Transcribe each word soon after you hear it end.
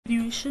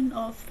continuation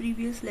of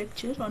previous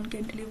lecture on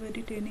cantilever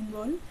retaining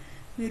wall,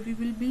 where we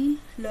will be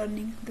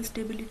learning the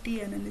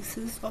stability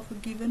analysis of a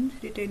given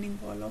retaining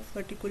wall of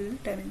vertical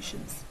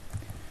dimensions.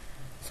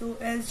 So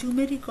as you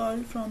may recall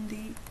from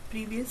the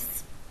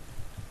previous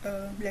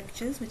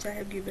lectures which I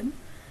have given,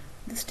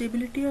 the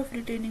stability of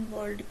retaining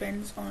wall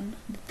depends on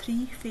the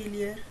three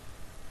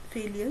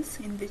failures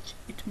in which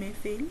it may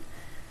fail.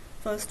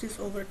 First is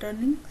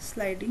overturning,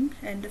 sliding,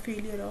 and the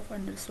failure of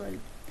undersoil.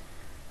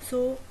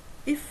 So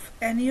if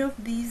any of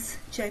these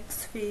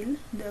checks fail,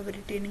 the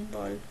retaining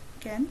wall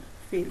can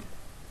fail.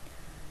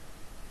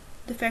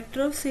 The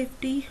factor of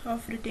safety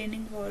of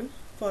retaining wall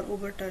for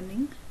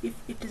overturning, if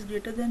it is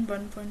greater than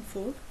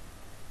 1.4,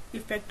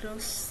 if factor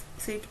of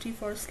safety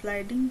for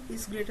sliding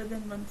is greater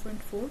than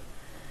 1.4,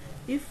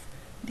 if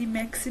the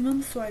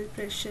maximum soil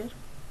pressure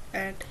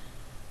at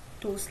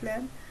toe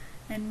slab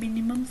and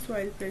minimum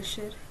soil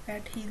pressure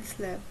at heel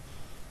slab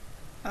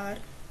are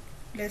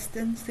less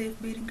than safe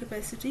bearing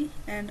capacity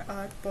and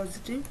are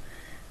positive,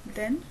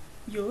 then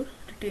your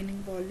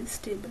retaining wall is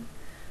stable.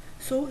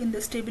 So in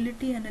the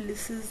stability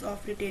analysis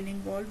of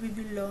retaining wall, we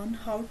will learn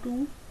how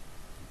to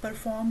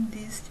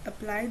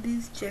apply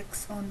these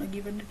checks on a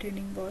given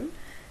retaining wall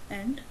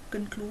and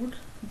conclude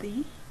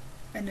the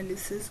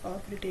analysis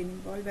of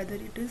retaining wall, whether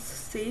it is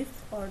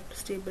safe or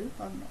stable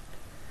or not.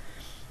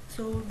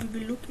 So we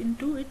will look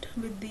into it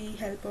with the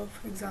help of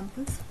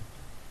examples.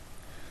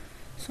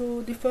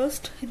 So the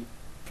first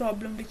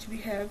problem which we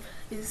have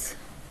is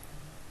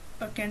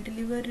a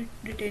cantilever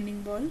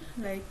retaining wall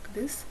like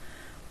this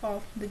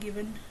of the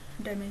given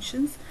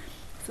dimensions.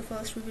 So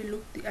first we will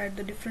look at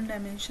the different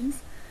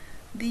dimensions.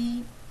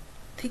 The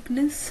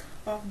thickness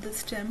of the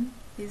stem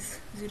is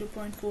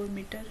 0.4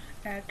 meter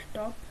at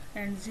top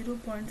and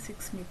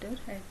 0.6 meter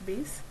at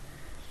base.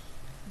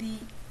 The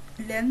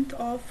length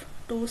of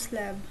toe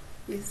slab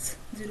is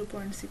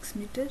 0.6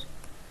 meter.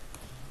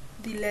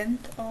 The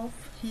length of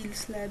heel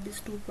slab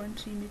is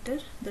 2.3 meter.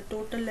 The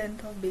total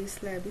length of base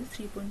slab is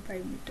 3.5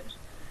 meter.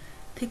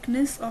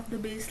 Thickness of the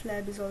base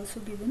slab is also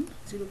given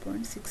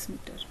 0.6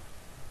 meter.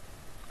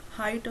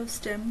 Height of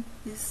stem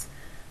is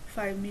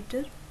 5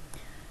 meter,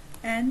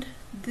 and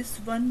this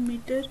 1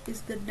 meter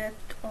is the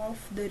depth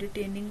of the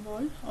retaining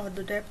wall or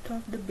the depth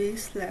of the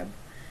base slab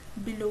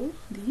below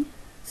the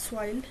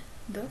soil,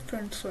 the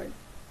front soil.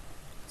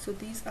 So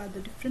these are the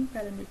different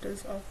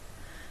parameters of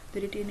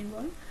the retaining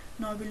wall.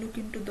 Now we look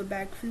into the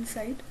backfill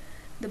side.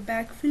 The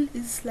backfill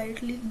is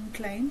slightly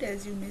inclined,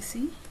 as you may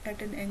see,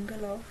 at an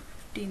angle of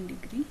 15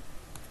 degree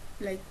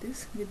like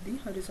this with the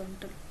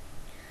horizontal.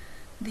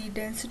 The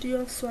density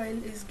of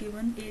soil is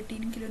given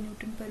 18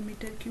 kN per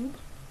meter cube.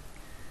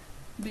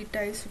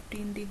 Beta is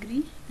 15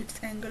 degree.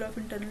 Its angle of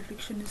internal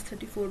friction is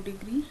 34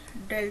 degree.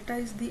 Delta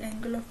is the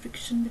angle of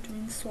friction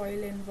between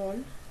soil and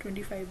wall,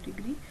 25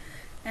 degree.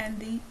 And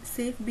the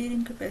safe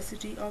bearing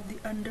capacity of the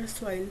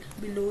undersoil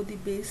below the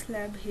base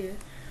slab here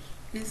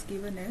is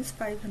given as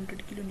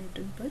 500 kN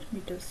per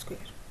meter square.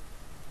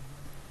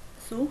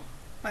 So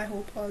I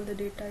hope all the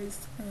data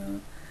is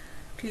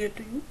clear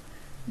to you.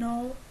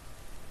 Now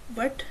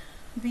what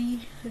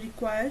we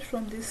require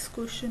from this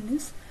question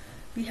is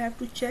we have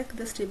to check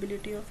the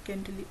stability of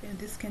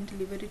this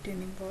cantilever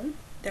retaining wall.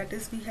 That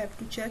is, we have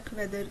to check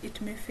whether it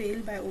may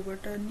fail by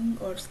overturning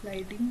or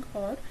sliding,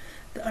 or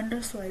the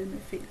undersoil may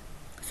fail.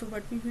 So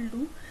what we will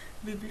do,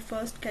 we will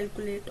first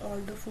calculate all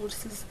the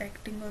forces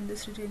acting on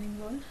this retaining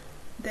wall,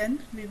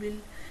 then we will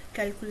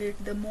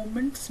calculate the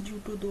moments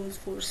due to those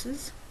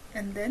forces,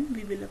 and then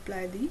we will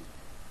apply the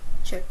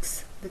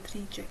checks, the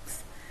three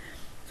checks.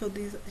 So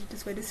it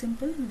is very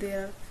simple.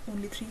 There are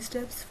only three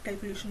steps: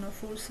 calculation of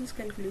forces,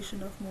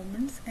 calculation of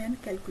moments,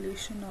 and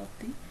calculation of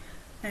the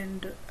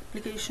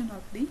application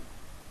of the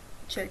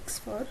checks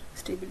for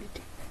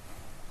stability.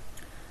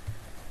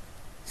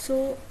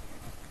 So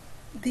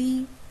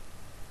the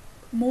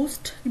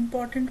most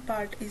important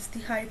part is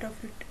the height of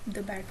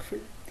the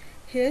backfill.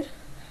 Here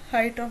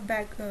height of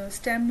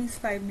stem is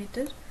 5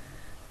 meter.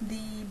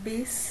 The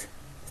base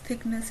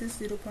thickness is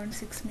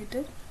 0.6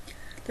 meter.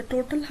 The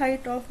total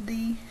height of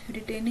the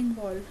retaining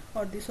wall,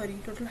 or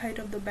total height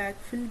of the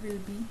backfill will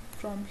be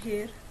from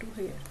here to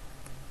here,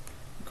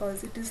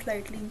 because it is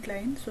slightly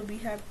inclined, so we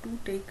have to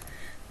take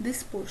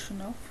this portion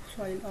of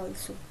soil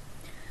also.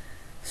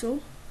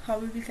 So how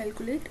will we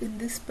calculate? In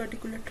this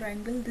particular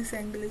triangle, this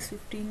angle is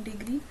 15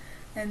 degree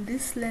and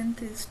this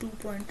length is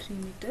 2.3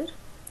 meter,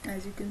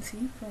 as you can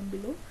see from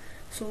below.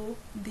 So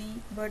the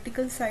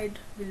vertical side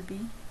will be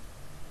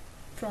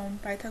from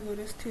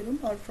Pythagoras theorem,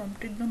 or from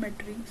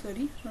trigonometry,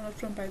 not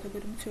from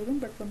Pythagorean theorem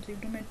but from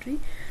trigonometry,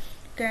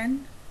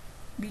 tan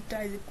beta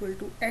is equal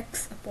to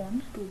x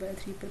upon 2 by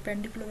 3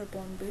 perpendicular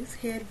upon base.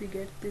 Here we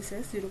get this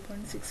as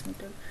 0.6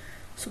 meter.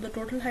 So the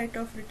total height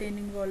of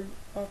retaining wall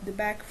of the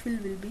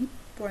backfill will be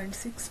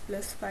 0.6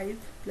 plus 5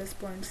 plus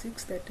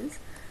 0.6, that is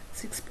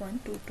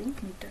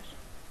 6.22 meter.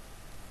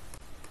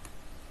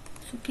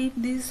 So keep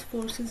these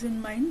forces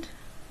in mind.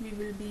 We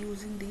will be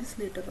using these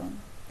later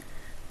on.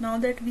 Now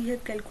that we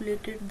have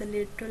calculated the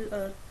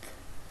lateral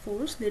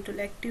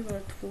active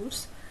earth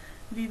force,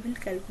 we will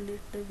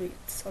calculate the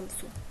weights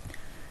also.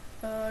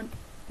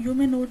 you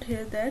may note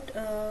here that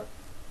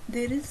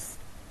there is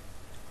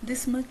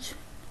this much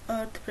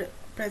earth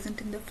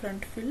present in the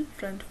front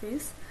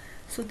face,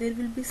 so there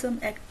will be some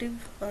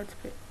active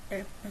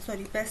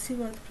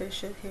passive earth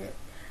pressure here,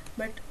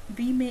 but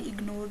we may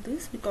ignore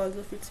this because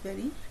of its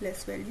very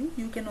less value.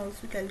 You can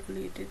also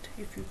calculate it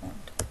if you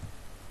want,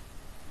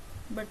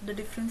 but the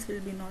difference will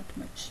be not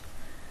much.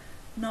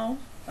 Now,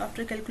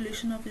 after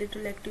calculation of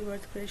lateral active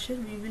earth pressure,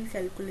 we will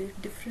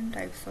calculate different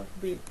types of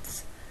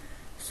weights.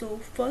 So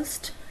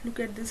first, look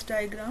at this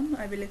diagram.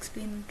 I will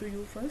explain to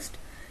you first.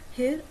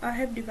 Here I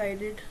have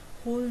divided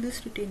whole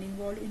this retaining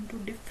wall into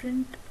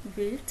different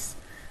weights,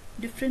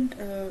 different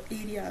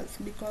areas,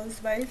 because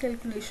while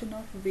calculation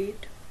of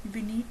weight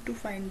we need to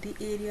find the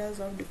areas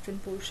of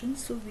different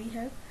portions. So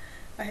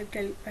I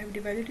have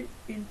divided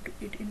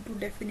it into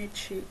definite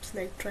shapes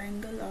like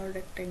triangle or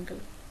rectangle.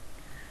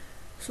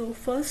 So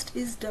first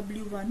is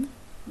W1,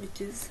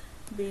 which is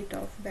weight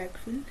of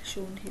backfill,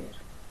 shown here.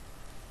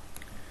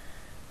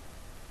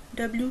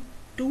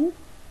 W2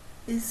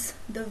 is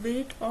the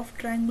weight of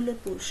triangular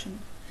portion.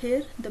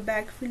 Here the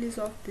backfill is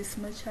of this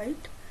much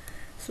height,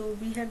 so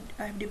I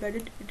have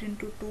divided it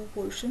into two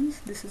portions.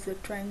 This is the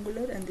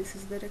triangular and this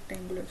is the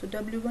rectangular. So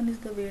W1 is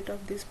the weight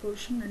of this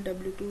portion and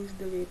W2 is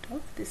the weight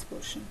of this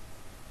portion.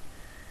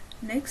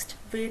 Next,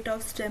 weight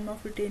of stem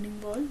of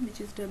retaining wall, which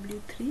is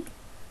W3.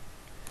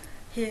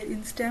 Here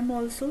in stem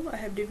also I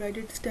have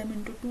divided stem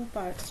into two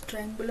parts,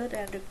 triangular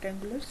and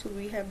rectangular. So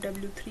we have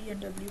W3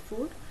 and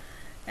W4,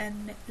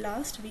 and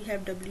last we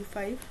have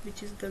W5,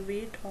 which is the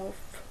weight of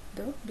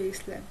the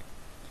base slab.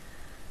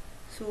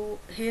 So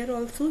here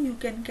also you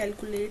can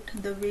calculate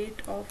the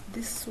weight of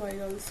this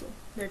soil also,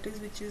 that is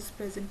which is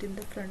present in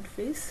the front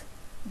face,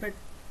 but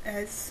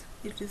as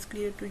it is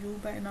clear to you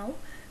by now,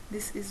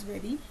 this is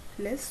very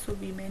less, so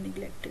we may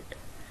neglect it.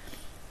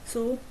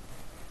 So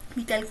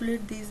we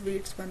calculate these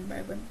weights one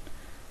by one.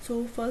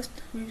 So first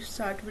we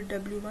start with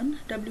W1.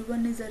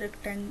 W1 is a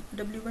rectangle.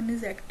 W1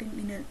 is acting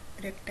in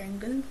a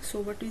rectangle. So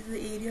what is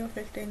the area of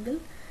rectangle?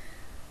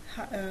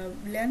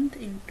 Length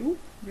into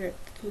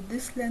breadth. So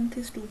this length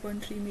is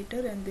 2.3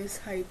 meter and this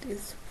height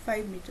is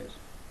 5 meter.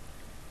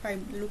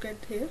 Look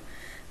at here,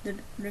 the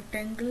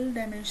rectangle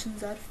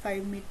dimensions are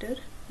 5 meter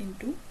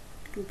into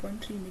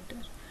 2.3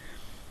 meter.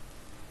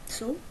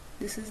 So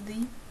this is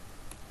the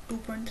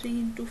 2.3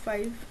 into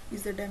 5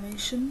 is the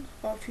dimension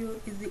of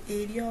is the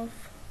area of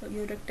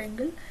your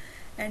rectangle,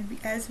 and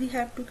as we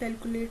have to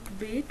calculate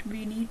weight,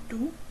 we need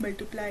to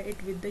multiply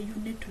it with the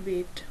unit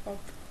weight of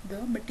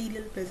the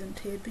material present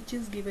here, which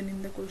is given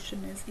in the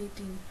question as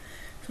 18.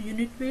 So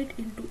unit weight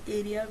into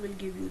area will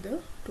give you the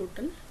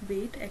total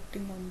weight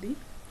acting on the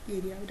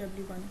area of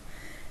W1.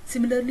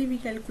 Similarly, we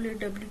calculate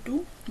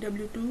W2.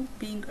 W2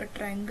 being a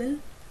triangle,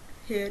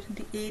 here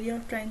the area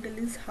of triangle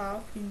is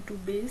half into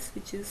base,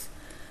 which is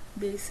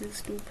base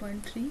is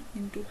 2.3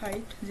 into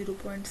height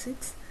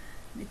 0.6,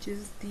 which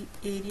is the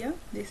area.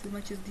 This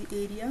much is the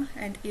area,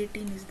 and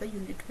 18 is the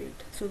unit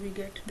weight. So we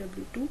get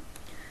W2.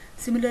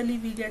 Similarly,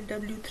 we get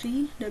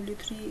W3.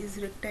 W3 is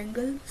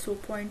rectangle, so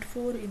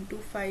 0.4 into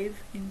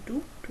 5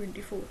 into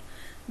 24.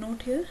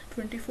 Note here,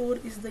 24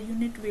 is the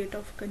unit weight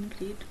of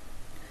concrete.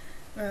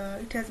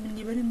 It has been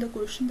given in the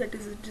question that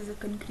it is a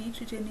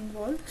concrete retaining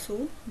wall,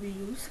 so we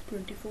use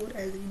 24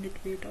 as the unit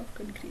weight of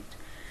concrete.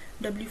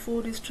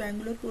 W4 is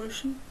triangular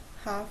portion,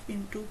 half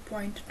into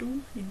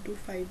 0.2 into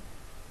 5.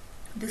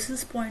 This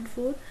is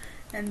 0.4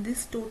 and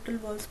this total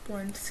was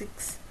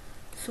 0.6.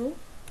 So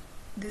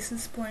this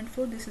is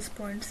 0.4, this is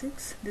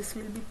 0.6, this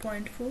will be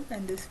 0.4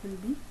 and this will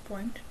be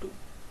 0.2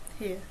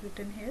 here,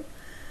 written here.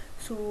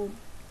 So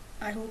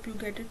I hope you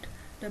get it.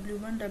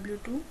 W1,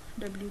 W2,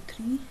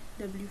 W3,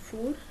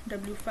 W4,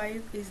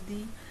 W5 is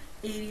the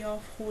area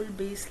of whole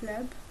base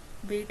slab,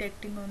 weight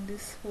acting on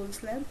this whole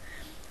slab.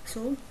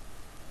 So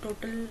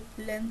total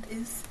length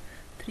is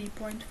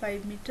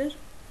 3.5 meter.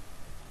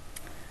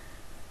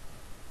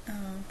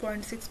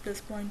 0.6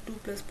 plus 0.2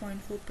 plus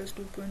 0.4 plus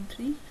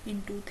 2.3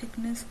 into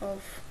thickness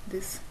of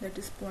this, that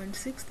is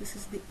 0.6. This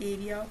is the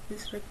area of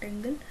this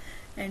rectangle,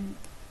 and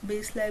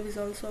base slab is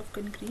also of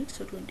concrete,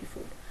 so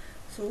 24.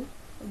 So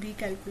we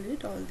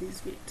calculate all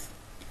these weights.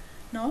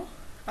 Now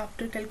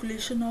after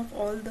calculation of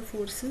all the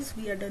forces,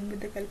 we are done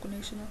with the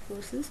calculation of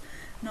forces.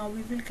 Now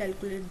we will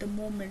calculate the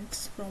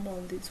moments from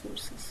all these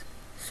forces.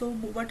 So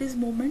what is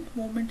moment?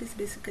 Moment is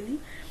basically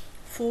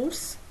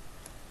force.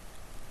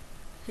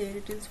 Here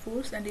it is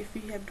force, and if we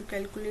have to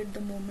calculate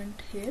the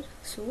moment here,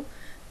 so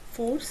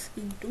force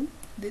into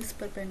this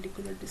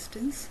perpendicular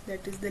distance,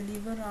 that is the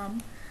lever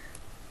arm,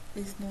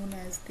 is known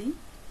as the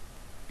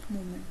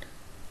moment.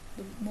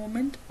 The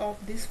moment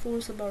of this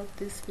force about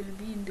this will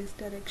be in this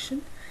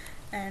direction,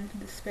 and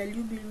this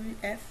value will be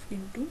F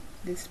into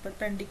this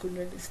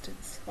perpendicular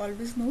distance.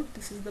 Always note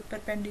this is the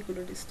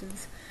perpendicular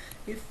distance.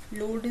 If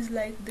load is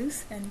like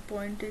this and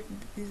point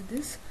is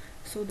this,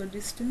 so the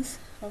distance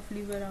of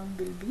lever arm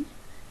will be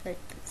like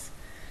this.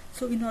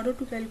 So in order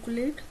to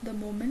calculate the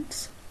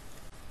moments,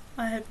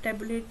 I have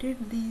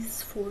tabulated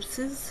these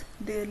forces,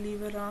 their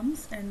lever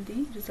arms and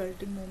the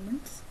resulting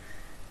moments.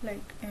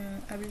 like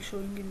I will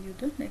showing in you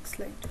the next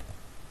slide.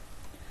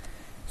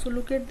 So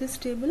look at this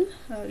table.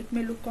 It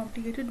may look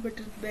complicated, but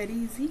it's very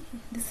easy.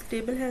 This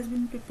table has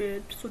been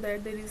prepared so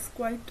that there is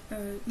quite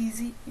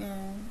ease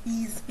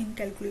in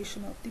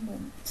calculation of the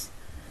moments.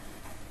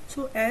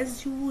 So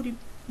as you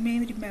may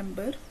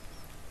remember,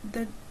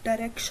 the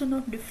direction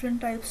of different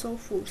types of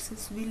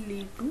forces will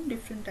lead to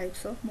different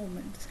types of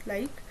moments.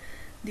 Like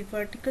the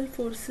vertical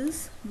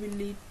forces will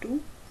lead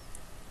to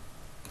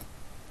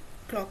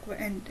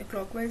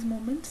clockwise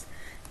moments,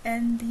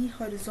 and the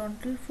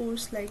horizontal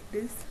force like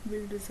this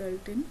will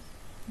result in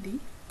the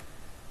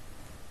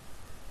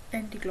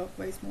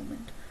anti-clockwise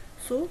moment.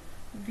 So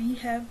we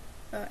have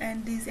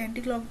and these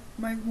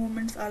anti-clockwise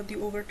moments are the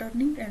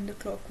overturning, and the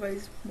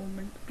clockwise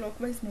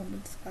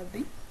moments are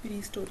the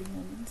restoring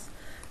moments.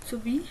 So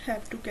we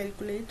have to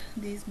calculate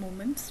these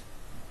moments.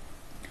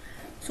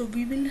 So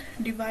we will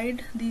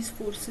divide these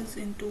forces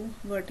into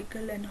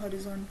vertical and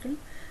horizontal,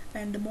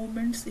 and the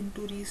moments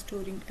into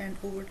restoring and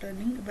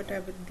overturning,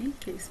 whatever the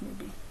case may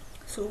be.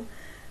 So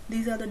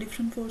these are the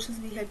different forces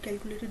we have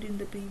calculated in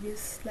the previous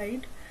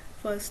slide.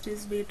 First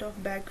is weight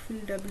of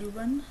backfill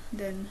W1,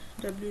 then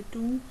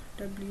W2,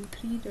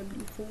 W3,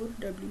 W4,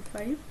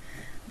 W5.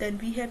 Then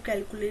we have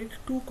calculated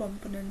two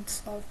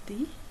components of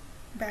the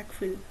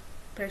backfill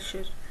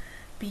pressure,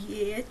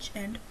 PAH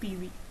and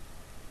PV.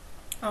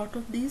 Out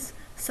of these,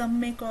 some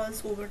may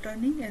cause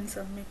overturning and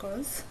some may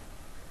cause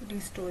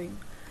restoring.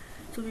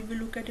 So we will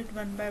look at it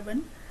one by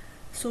one.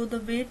 So the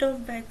weight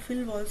of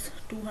backfill was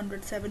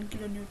 207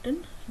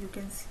 kilonewton. You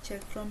can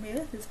check from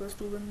here, this was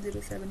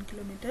 2107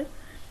 kilometer.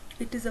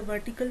 It is a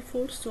vertical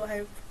force, so I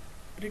have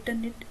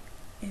written it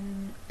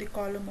in the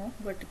column of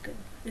vertical.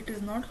 It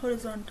is not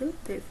horizontal,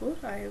 therefore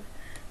I have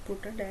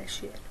put a dash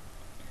here.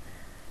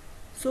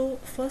 So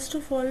first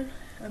of all,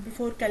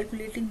 before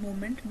calculating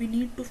moment, we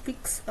need to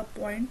fix a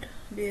point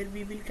where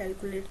we will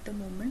calculate the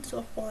moments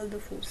of all the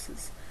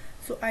forces.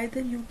 So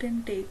either you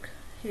can take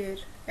here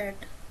at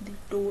the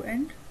toe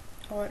end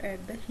or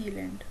at the heel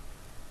end.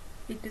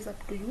 It is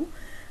up to you.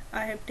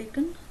 I have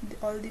taken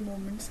all the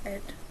moments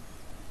at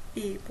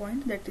A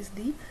point, that is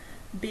the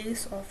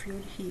base of your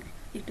heel.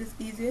 It is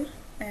easier,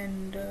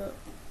 and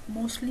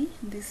mostly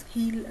this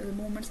heel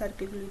moments are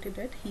calculated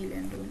at heel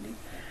end only.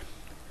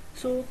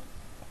 So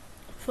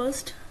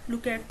first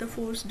look at the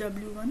force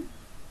W1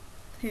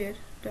 here,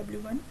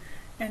 W1,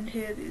 and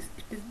here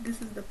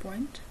this is the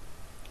point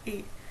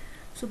A.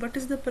 So what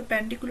is the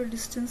perpendicular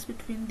distance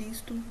between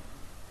these two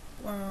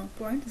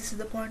points? This is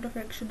the point of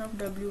action of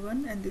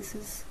W1 and this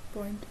is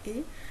point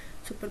A.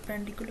 So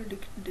perpendicular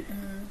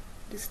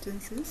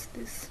distance is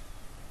this.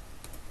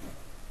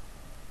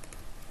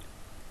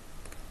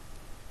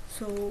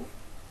 So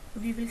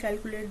we will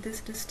calculate this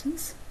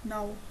distance.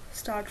 Now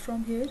start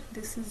from here.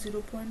 This is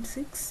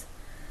 0.6,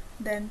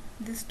 then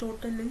this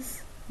total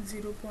is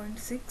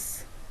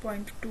 0.6,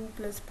 0.2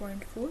 plus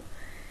 0.4,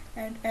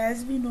 and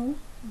as we know,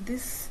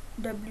 this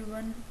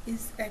W1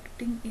 is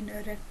acting in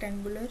a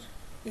rectangular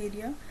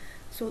area,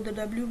 so the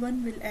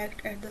W1 will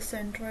act at the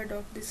centroid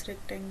of this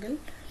rectangle.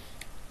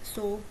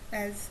 So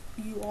as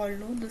you all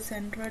know, the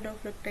centroid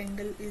of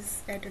rectangle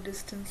is at a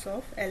distance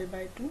of L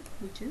by 2,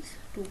 which is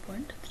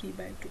 2.3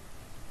 by 2.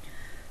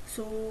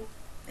 So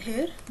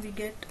here we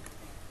get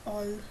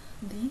all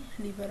the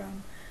lever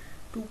arm.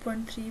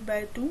 2.3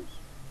 by 2,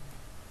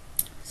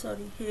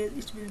 sorry, here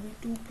it will be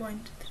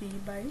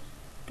 2.3 by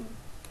 2.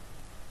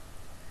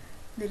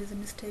 There is a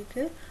mistake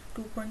here.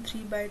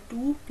 2.3 by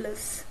 2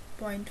 plus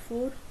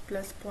 0.4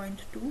 plus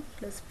 0.2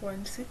 plus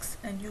 0.6,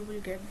 and you will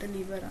get the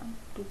lever arm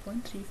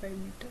 2.35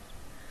 meter.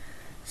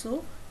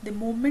 So the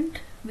moment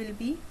will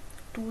be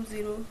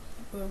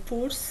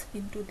force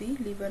into the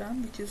lever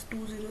arm, which is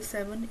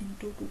 207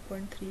 into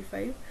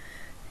 2.35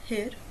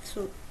 here.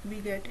 So we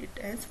get it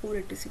as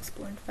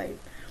 486.5.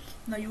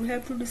 Now you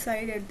have to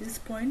decide at this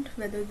point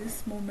whether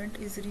this moment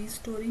is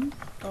restoring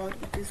or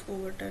it is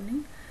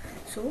overturning.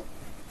 So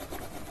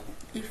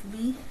if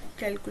we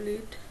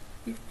calculate,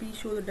 if we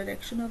show the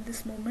direction of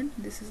this moment,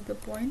 this is the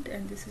point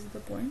and this is the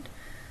point,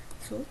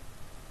 so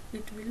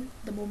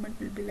the moment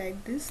will be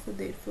like this. So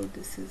therefore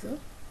this is a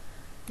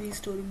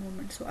restoring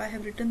moment. So I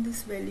have written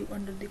this value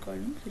under the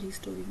column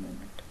restoring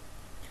moment.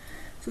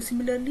 So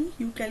similarly,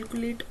 you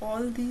calculate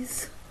all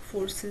these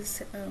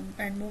forces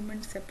and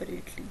moments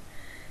separately.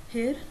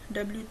 Here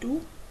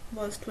W2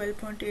 was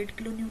 12.8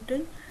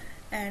 kilonewton,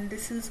 and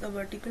this is a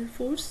vertical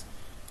force.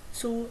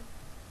 So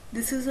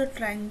this is a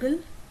triangle.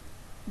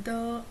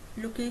 The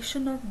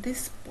location of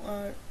this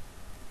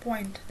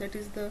point, that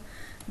is the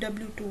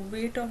W2,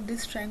 weight of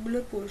this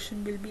triangular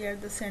portion will be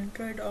at the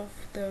centroid of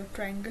the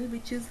triangle,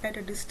 which is at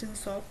a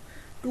distance of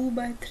 2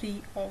 by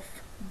 3 of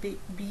B,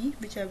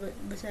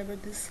 whichever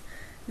this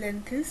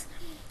length is,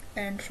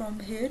 and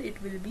from here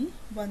it will be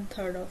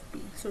 1/3 of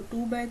B. So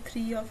 2 by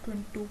 3 of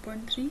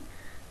 22.3,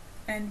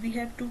 and we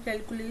have to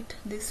calculate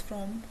this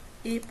from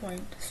A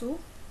point. So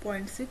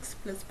 0.6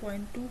 plus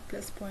 0.2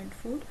 plus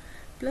 0.4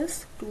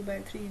 plus 2 by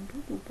 3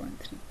 into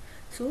 2.3.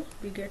 So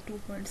we get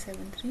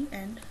 2.73,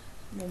 and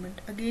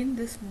moment, again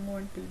this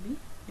moment will be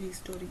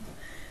restoring.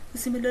 So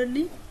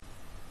similarly,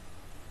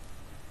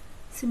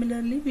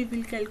 Similarly, we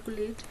will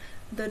calculate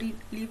the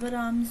lever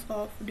arms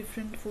of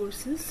different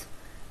forces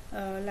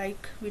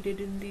like we did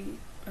in the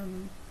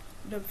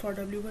for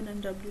W1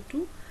 and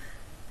W2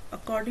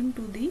 according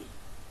to the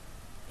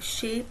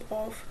shape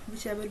of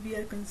whichever we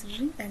are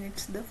considering, and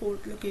it's the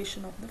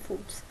location of the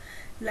force.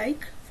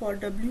 Like for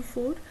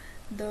W4,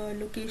 the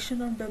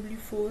location of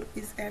W4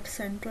 is at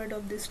centroid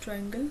of this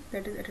triangle,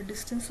 that is at a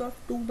distance of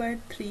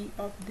 2/3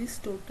 of this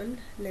total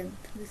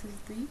length. This is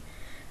the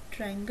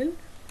triangle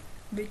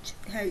which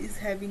is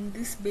having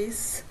this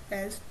base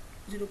as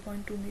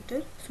 0.2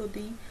 meter. So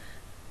the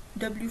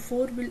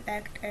W4 will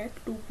act at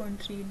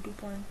 2.3 into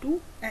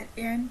 0.2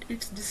 and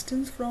its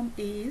distance from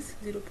A is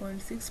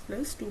 0.6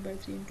 plus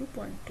 2/3 into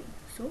 0.2.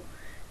 So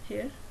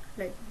here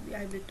like I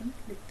have written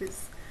like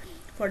this.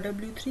 For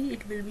W3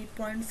 it will be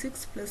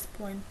 0.6 plus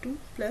 0.2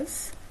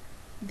 plus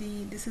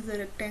this is a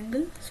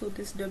rectangle, so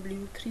this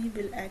W3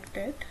 will act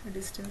at a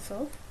distance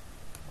of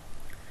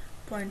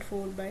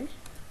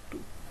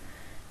 0.4/2.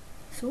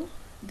 So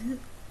this,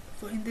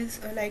 in this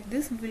like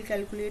this we will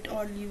calculate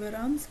all lever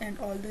arms and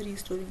all the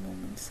restoring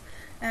moments.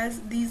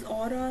 As these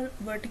all are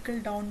vertical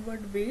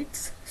downward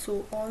weights,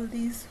 so all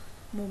these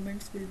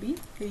moments will be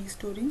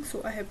restoring.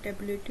 So I have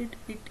tabulated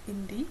it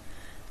in the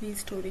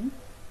restoring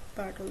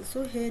part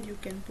also. Here you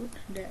can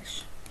put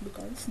dash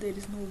because there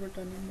is no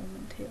overturning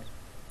moment here.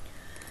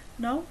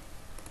 Now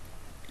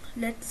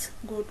let's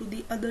go to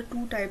the other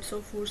two types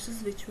of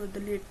forces, which were the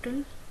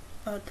lateral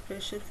earth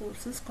pressure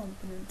forces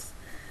components.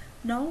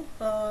 Now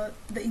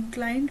the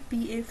inclined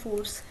PA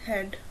force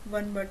had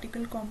one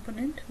vertical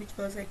component which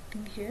was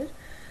acting here.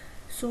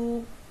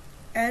 So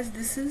as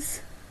this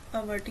is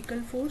a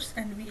vertical force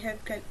and we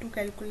have to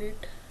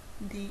calculate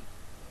the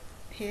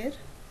here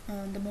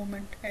the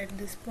moment at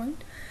this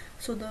point,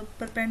 so the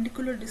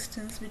perpendicular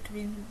distance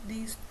between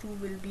these two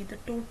will be the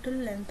total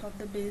length of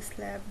the base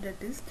slab,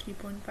 that is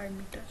 3.5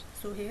 meters.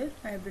 So here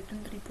I have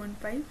written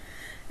 3.5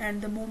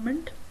 and the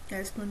moment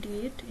as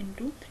 28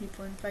 into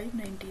 3.5,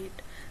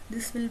 98.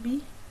 This will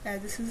be,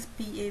 as this is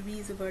PAV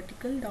is a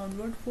vertical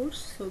downward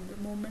force, so the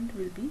moment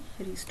will be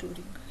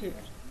restoring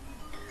here.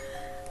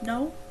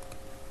 Now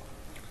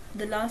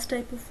the last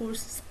type of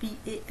force is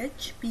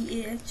PAH.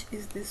 PAH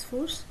is this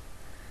force.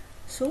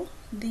 So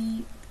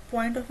the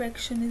point of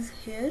action is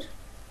here,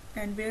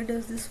 and where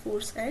does this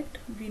force act?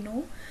 We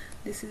know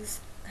this is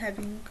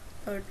having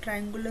a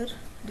triangular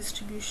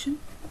distribution.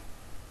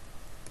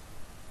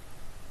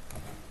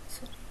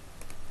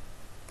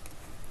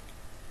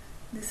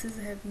 This is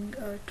having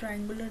a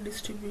triangular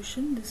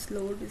distribution. This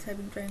load is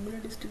having triangular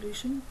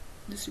distribution.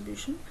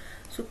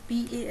 So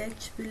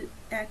PAH will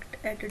act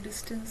at a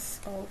distance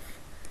of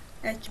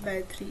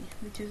h/3,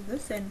 which is the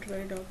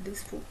centroid of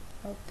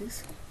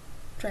this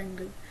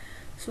triangle.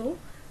 So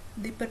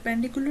the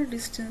perpendicular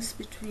distance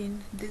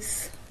between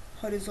this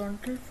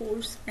horizontal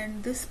force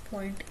and this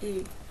point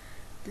A,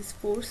 this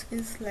force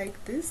is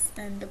like this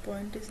and the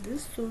point is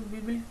this, so we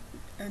will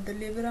the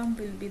lever arm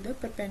will be the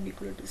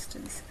perpendicular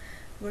distance.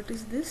 What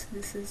is this?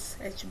 This is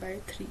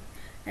h/3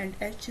 and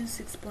h is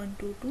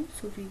 6.22,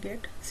 so we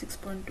get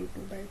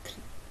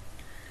 6.22/3.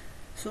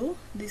 So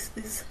this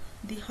is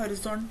the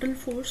horizontal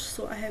force,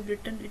 so I have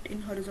written it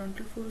in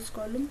horizontal force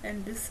column,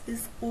 and this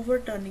is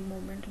overturning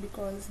moment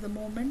because the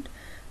moment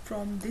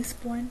from this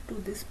point to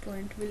this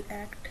point will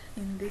act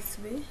in this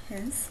way,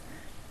 hence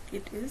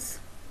it is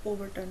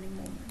overturning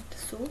moment.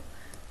 So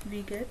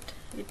we get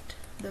it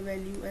the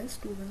value as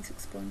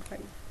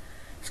 216.5.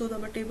 So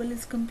our table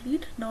is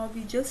complete. Now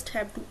we just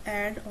have to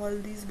add all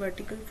these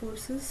vertical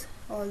forces,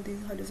 all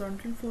these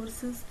horizontal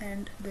forces,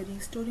 and the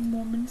restoring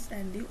moments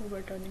and the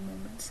overturning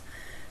moments.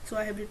 So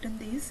I have written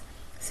these.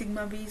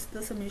 Sigma V is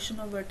the summation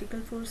of vertical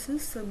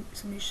forces,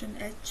 summation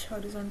H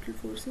horizontal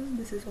forces.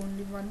 This is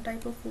only one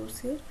type of force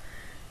here.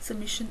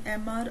 Summation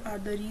MR are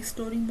the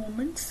restoring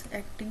moments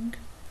acting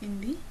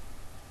in the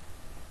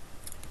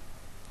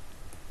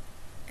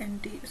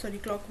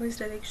clockwise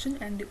direction,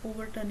 and the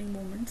overturning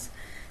moments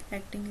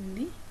acting in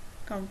the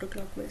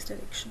counterclockwise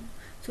direction.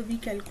 So we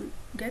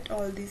get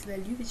all these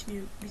values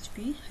which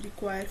we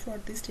require for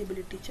the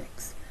stability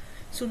checks.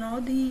 So now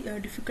the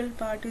difficult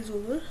part is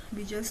over.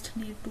 We just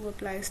need to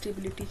apply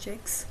stability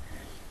checks.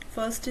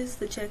 First is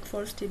the check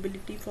for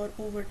stability for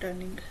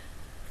overturning.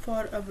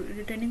 For a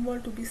retaining wall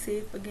to be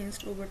safe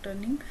against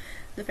overturning,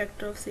 the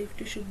factor of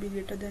safety should be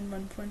greater than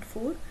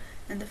 1.4,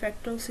 and the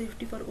factor of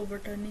safety for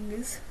overturning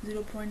is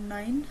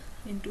 0.9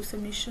 into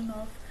summation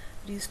of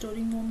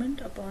restoring moment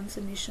upon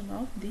summation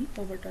of the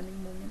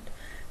overturning moment.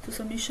 So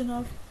summation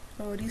of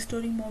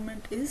restoring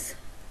moment is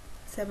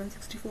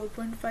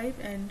 764.5,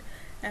 and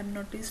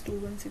M0 is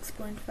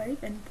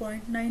 216.5, and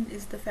 0.9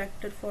 is the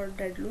factor for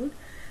dead load.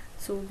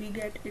 So we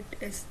get it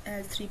as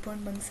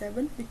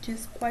 3.17, which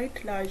is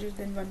quite larger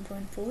than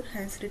 1.4,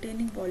 hence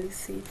retaining wall is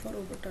safe for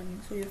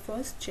overturning. So your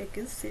first check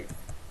is safe.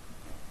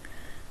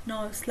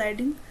 Now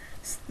sliding,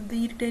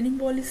 the retaining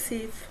wall is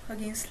safe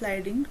against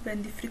sliding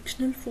when the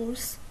frictional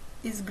force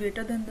is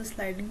greater than the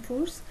sliding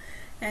force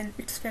and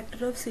its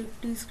factor of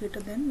safety is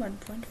greater than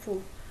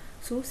 1.4.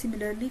 So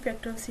similarly,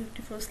 factor of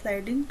safety for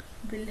sliding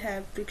will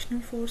have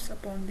frictional force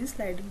upon the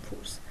sliding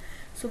force.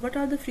 So what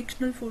are the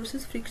frictional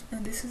forces?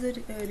 This is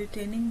a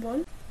retaining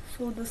wall.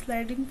 So the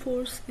sliding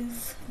force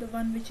is the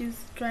one which is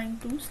trying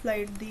to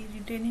slide the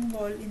retaining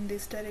wall in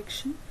this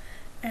direction,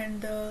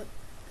 and the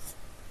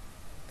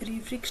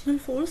frictional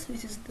force,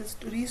 which is the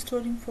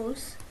restoring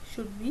force,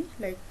 should be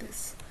like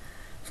this.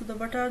 So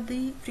what are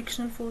the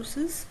frictional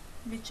forces?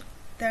 Which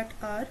that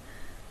are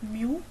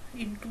mu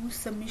into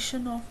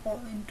summation of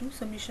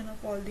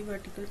all the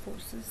vertical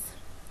forces.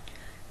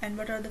 And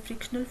what are the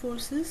frictional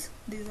forces?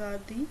 These are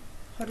the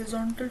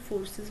horizontal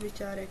forces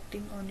which are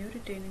acting on your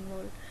retaining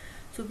wall.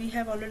 So we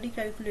have already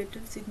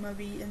calculated sigma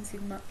v and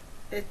sigma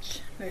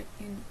h like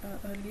in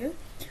earlier.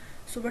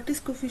 So what is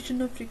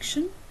coefficient of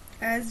friction?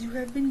 As you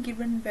have been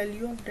given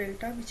value of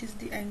delta, which is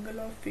the angle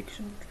of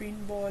friction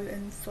between wall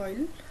and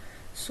soil,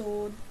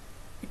 so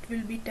it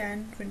will be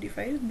tan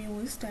 25. Mu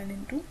is tan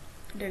into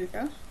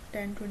delta,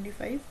 tan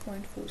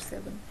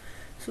 25.47.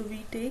 so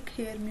we take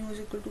here mu is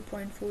equal to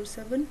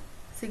 0.47,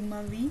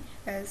 sigma v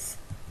as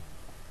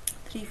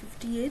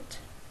 358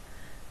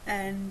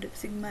 and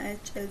sigma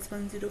h as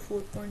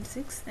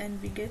 104.6,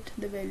 and we get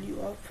the value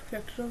of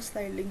factor of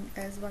sliding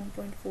as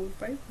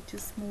 1.45, which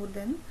is more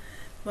than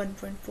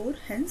 1.4,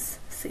 hence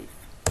safe.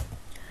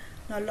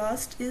 Now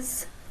last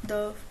is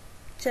the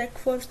check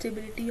for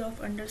stability of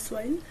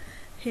undersoil.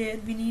 Here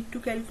we need to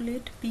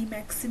calculate P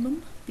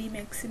maximum. P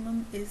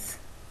maximum is,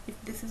 if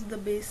this is the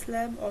base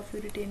slab of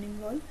your retaining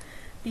wall,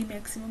 P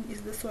maximum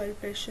is the soil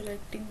pressure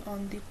acting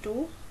on the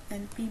toe,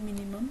 and P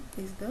minimum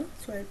is the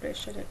soil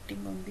pressure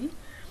acting on the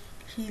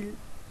heel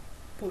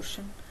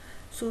portion.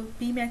 So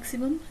P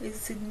maximum is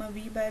sigma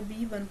v by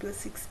b 1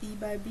 plus 6e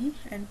by b,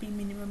 and P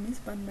minimum is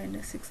 1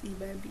 minus 6e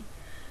by b.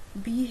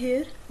 B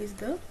here is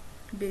the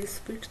base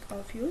width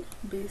of your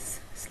base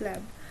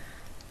slab.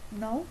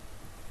 Now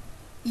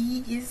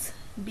E is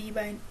b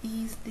by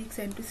E is the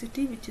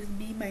eccentricity, which is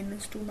b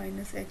minus 2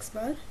 minus x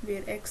bar,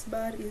 where x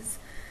bar is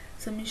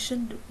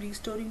summation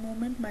restoring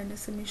moment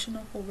minus summation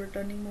of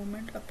overturning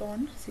moment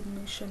upon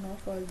summation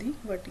of all the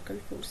vertical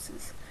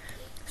forces.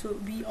 So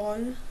we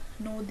all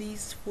know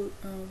these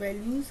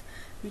values.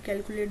 We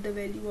calculate the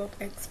value of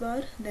x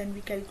bar, then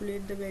we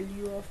calculate the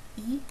value of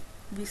E.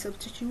 We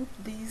substitute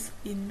these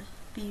in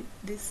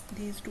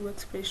these two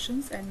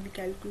expressions, and we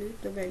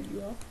calculate the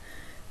value of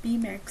P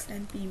max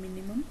and P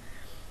minimum.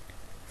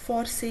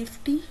 For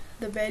safety,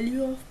 the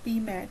value of P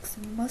max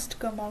must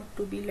come out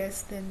to be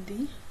less than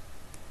the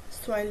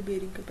soil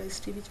bearing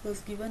capacity, which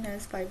was given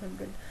as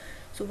 500.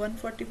 So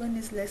 141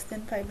 is less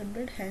than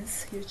 500,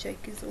 hence your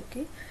check is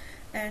okay.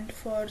 And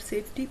for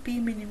safety, P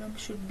minimum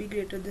should be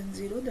greater than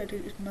 0, that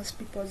is, it must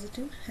be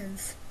positive,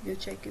 hence your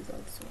check is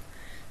also.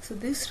 So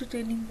this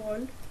retaining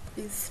wall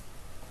is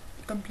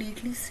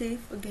completely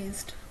safe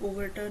against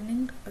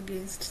overturning,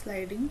 against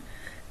sliding,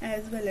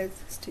 as well as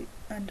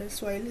under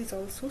soil is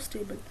also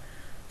stable.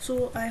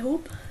 So I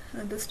hope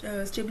the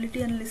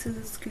stability analysis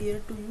is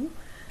clear to you.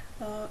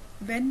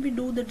 When we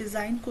do the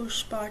design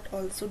question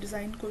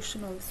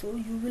also,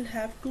 you will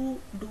have to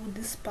do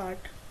this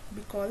part,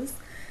 because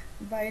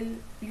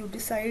when you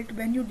decide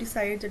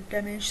the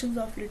dimensions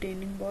of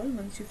retaining wall,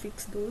 once you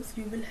fix those,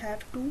 you will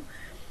have to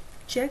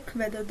check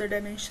whether the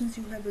dimensions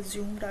you have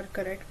assumed are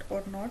correct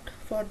or not.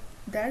 For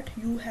that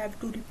you have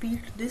to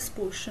repeat this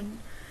portion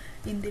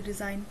in the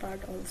design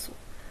part also.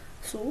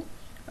 So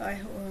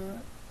I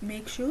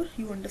make sure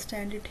you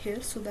understand it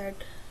here so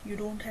that you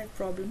don't have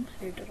problem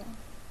later on.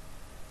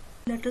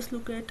 Let us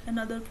look at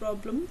another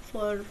problem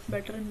for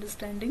better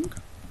understanding.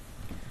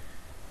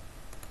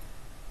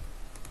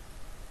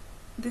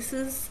 This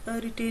is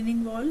a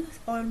retaining wall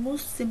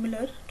almost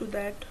similar to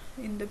that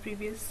in the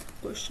previous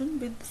question,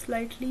 with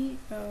slightly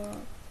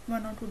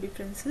one or two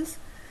differences.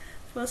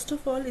 First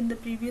of all, in the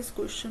previous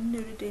question, the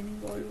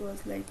retaining wall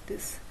was like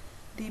this.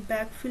 The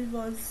backside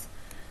wall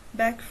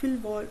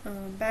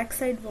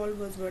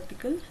was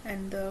vertical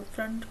and the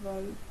front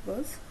wall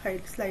was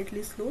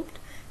slightly sloped.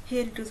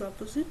 Here it is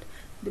opposite.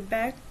 The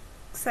back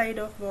side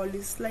of wall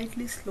is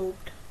slightly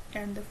sloped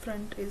and the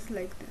front is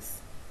like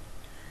this.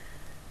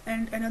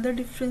 And another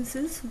difference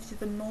is, which is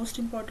the most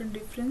important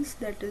difference,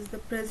 that is the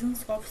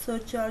presence of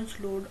surcharge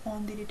load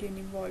on the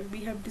retaining wall.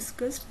 We have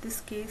discussed this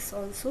case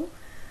also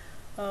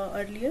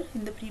earlier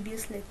in the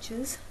previous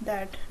lectures,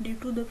 that due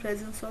to the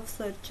presence of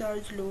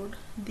surcharge load,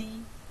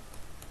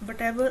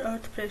 whatever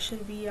earth pressure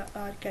we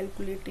are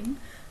calculating,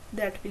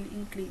 that will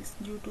increase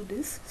due to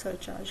this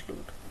surcharge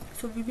load.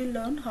 So we will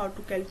learn how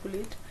to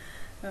calculate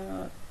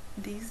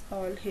these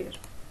all here.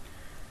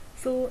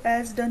 So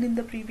as done in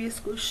the previous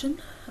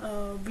question,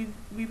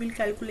 we will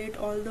calculate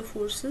all the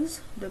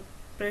forces, the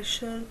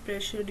pressure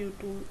due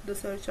to the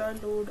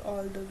surcharge load,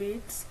 all the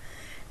weights,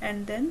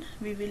 and then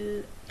we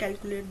will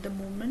calculate the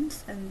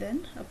moments and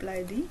then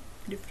apply the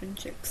different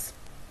checks.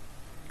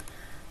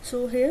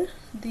 So here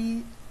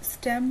the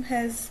stem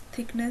has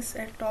thickness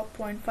at top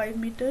 0.5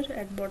 meter,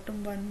 at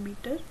bottom 1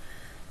 meter.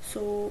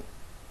 So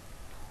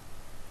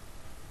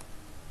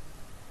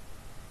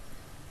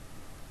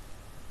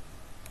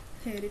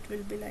here it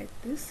will be like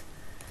this.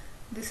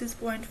 this is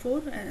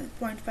 0.4 and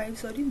 0.5,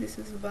 sorry, this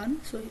is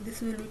 1, so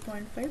this will be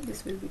 0.5,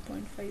 this will be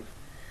 0.5.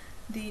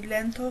 The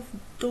length of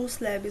toe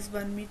slab is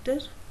 1 meter.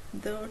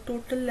 The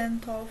total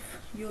length of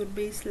your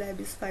base slab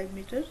is 5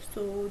 meters,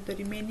 so the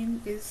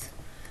remaining is,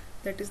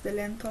 that is the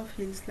length of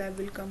heel slab,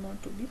 will come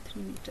out to be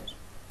 3 meters.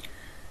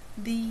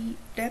 The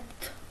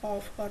depth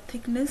of or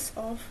thickness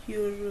of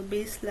your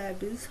base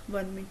slab is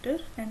 1 meter,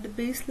 and the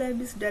base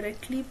slab is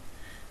directly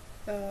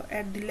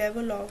at the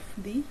level of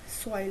the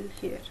soil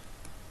here.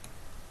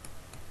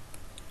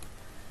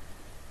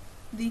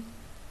 The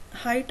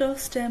height of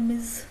stem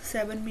is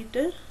 7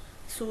 meter,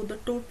 so the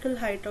total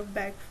height of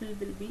backfill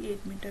will be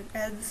 8 meter.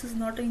 As this is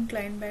not an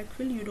inclined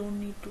backfill, you don't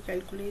need to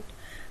calculate,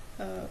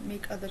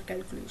 make other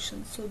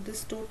calculations. So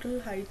this total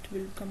height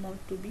will come out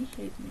to be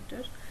 8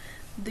 meter.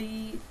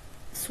 The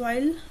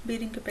soil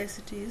bearing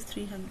capacity is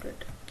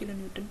 300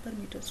 kilonewton per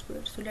meter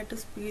square. So let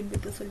us begin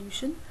with the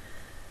solution.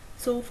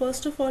 So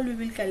first of all, we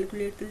will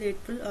calculate the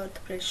lateral earth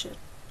pressure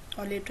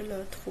or lateral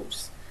earth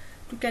force.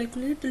 To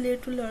calculate the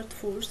lateral earth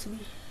force,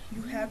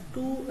 you have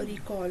to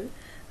recall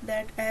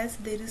that as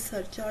there is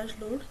surcharge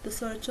load, the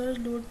surcharge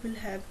load will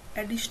have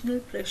additional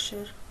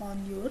pressure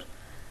on your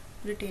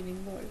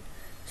retaining wall.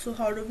 So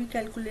how do we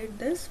calculate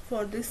this?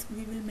 For this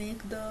we will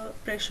make the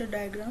pressure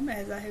diagram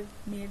as I have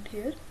made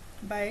here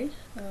by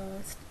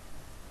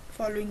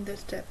following the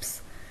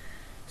steps.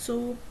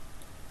 So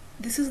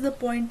this is the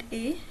point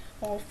A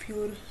of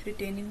your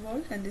retaining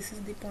wall, and this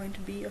is the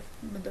point B of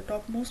the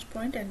topmost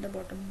point and the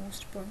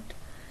bottommost point.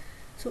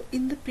 So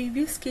in the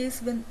previous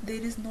case, when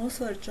there is no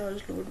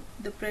surcharge load,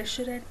 the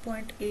pressure at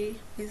point A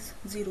is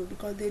 0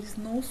 because there is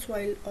no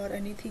soil or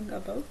anything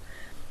above.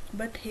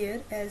 But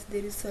here, as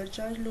there is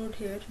surcharge load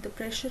here, the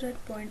pressure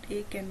at point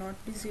A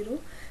cannot be 0.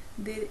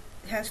 There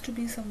has to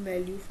be some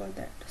value for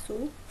that.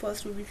 So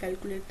first we will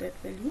calculate that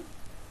value.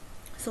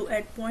 So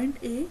at point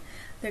A,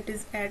 that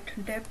is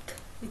at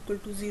depth equal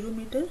to 0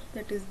 meter,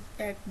 that is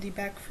at the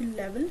backfill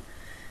level,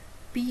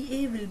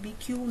 PA will be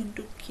Q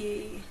into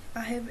KA.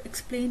 I have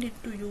explained it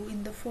to you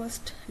in the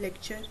first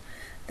lecture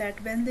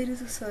that when there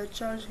is a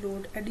surcharge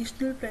load,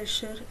 additional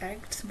pressure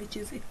acts, which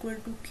is equal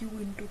to Q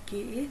into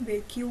KA,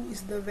 where Q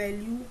is the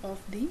value of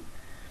the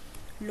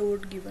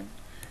load given.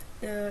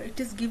 It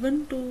is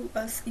given to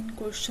us in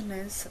question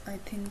as, I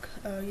think,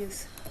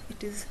 yes,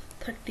 it is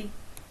 30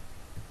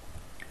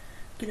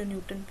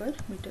 kilonewton per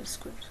meter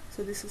square.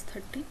 So this is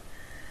 30.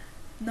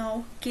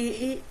 Now Ka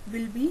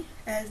will be,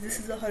 as this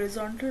is a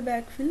horizontal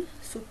backfill,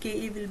 so Ka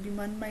will be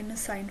 1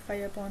 minus sin phi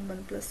upon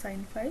 1 plus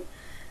sin phi.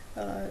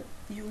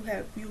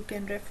 You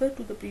can refer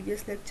to the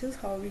previous lectures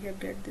how we have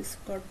got this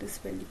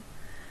value.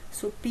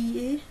 So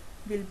Pa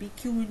will be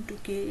Q into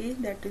Ka,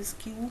 that is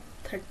Q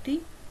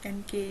 30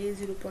 and Ka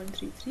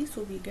 0.33,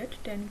 so we get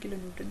 10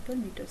 kilonewton per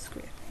meter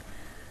square.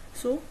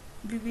 So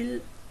we will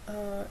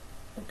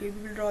we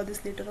will draw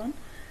this later on.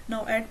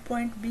 Now at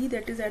point B,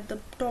 that is at the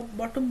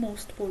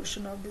bottommost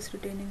portion of this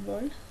retaining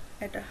wall,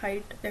 at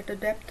a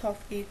depth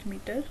of 8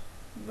 meter,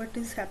 what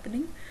is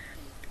happening?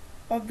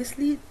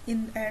 Obviously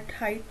at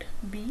height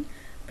B,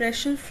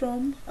 pressure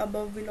from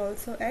above will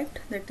also act,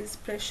 that is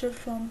pressure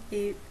from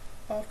A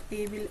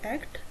will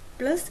act,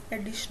 plus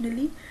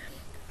additionally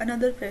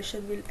another pressure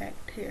will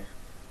act here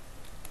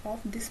of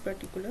this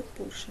particular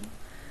portion.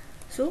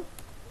 So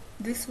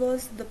this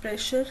was the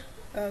pressure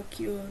 10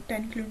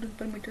 kilonewton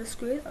per meter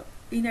square.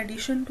 In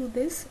addition to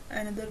this,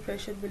 another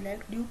pressure will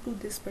act due to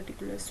this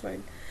particular soil.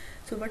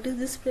 So what is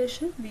this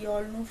pressure? We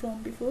all know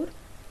from before,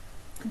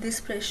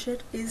 this pressure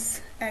is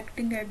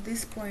acting at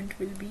this point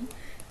will be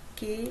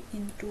K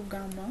into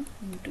gamma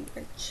into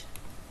H.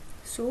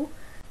 So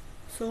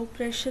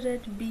pressure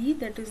at B,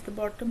 that is the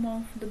bottom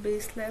of the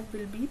base slab,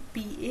 will be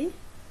PA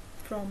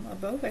from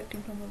above,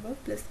 acting from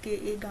above, plus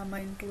Ka gamma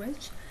into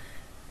H.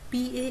 Pa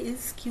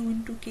is Q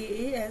into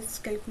Ka as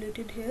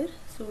calculated here,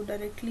 so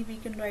directly we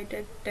can write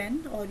at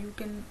 10, or you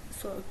can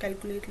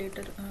calculate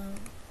later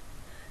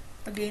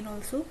again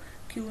also.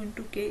 Q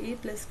into Ka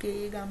plus Ka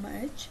gamma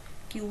H.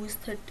 Q is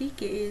 30,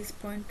 Ka is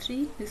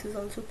 0.3, this is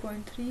also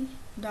 0.3,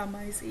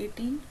 gamma is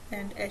 18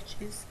 and H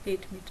is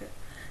 8 meter.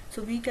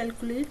 So we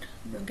calculate,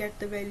 get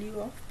the value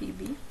of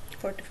PB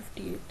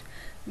 4058.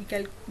 We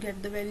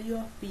get the value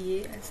of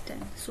PA as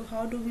 10. So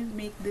how do we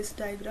make this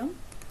diagram?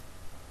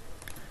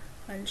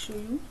 I'll show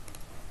you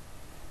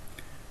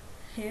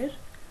here.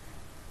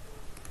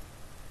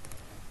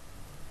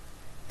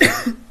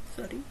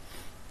 Sorry.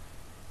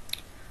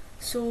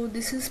 So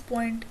this is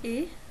point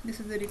A, this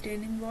is the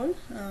retaining wall,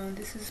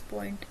 this is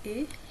point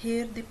A.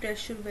 Here the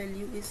pressure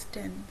value is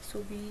 10,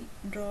 so we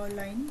draw a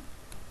line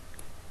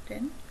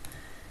 10.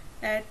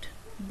 At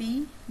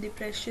B the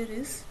pressure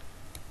is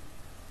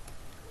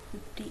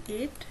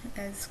 58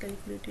 as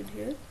calculated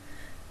here.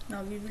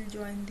 Now we will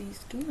join these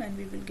two and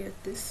we will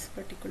get this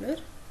particular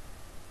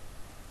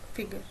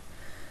figure.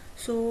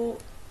 So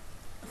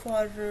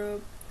for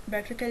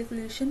better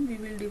calculation, we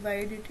will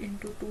divide it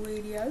into two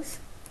areas.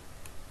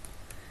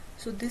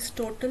 So this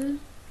total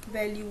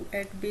value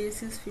at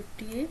base is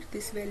 58,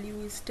 this value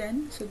is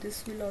 10, so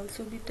this will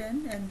also be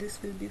 10, and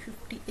this will be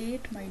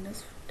 58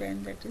 minus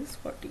 10, that is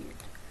 48.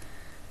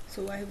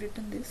 So I have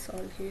written this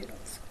all here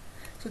also.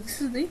 So this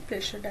is the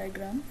pressure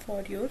diagram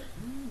for your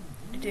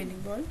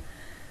retaining wall.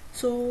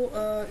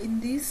 So in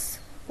this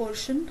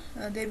portion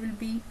there will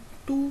be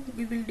two,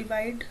 we will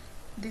divide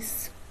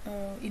this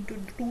into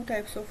two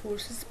types of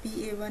forces,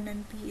 PA1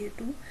 and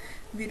PA2,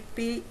 where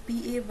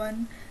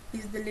PA1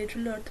 is the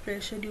lateral earth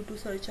pressure due to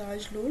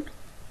surcharge load,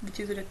 which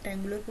is a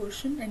rectangular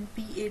portion, and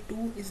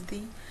PA2 is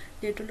the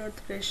lateral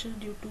earth pressure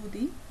due to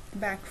the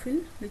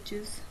backfill, which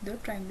is the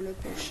triangular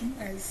portion,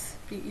 as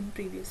in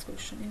previous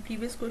question. In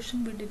previous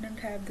question we didn't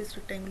have this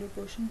rectangular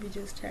portion, we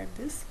just had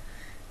this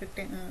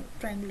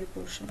triangular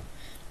portion.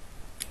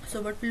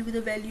 So what will be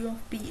the value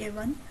of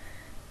PA1?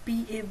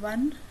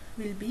 PA1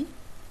 will be,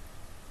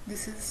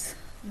 this is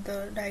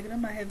the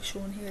diagram I have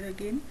shown here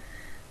again,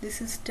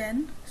 this is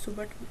 10, so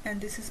what,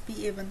 and this is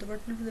PA1, so what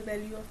will be the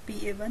value of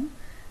PA1?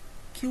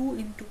 Q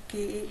into Ka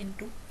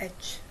into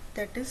H,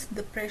 that is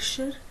the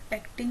pressure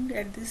acting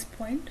at this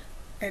point,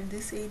 at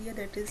this area,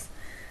 that is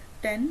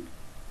 10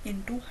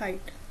 into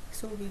height.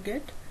 So we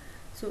get,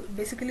 so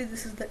basically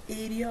this is the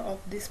area of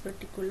this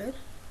particular,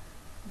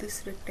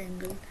 this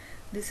rectangle.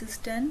 This is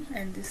 10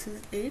 and this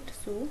is 8,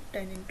 so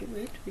 10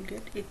 into 8 we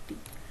get 80.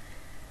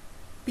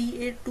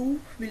 PA2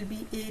 will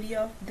be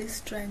area of this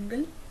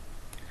triangle,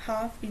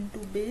 half into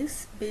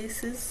base,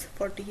 base is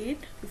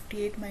 48,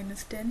 58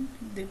 minus 10,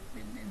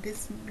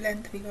 this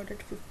length we got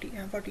at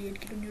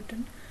 48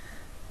 kilonewton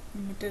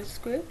meter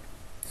square,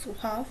 so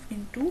half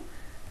into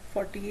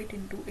 48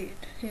 into 8.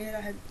 Here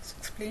I have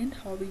explained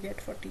how we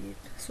get 48.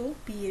 So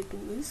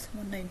PA2 is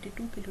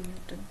 192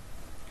 kilonewton.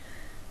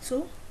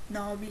 So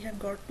now we have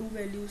got two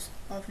values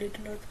of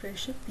lateral earth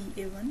pressure,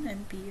 PA1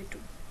 and PA2.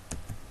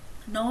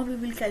 Now we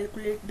will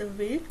calculate the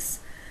weights.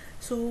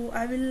 So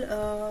I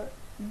will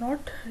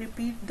not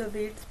repeat the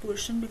weights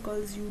portion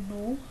because you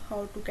know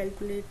how to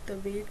calculate the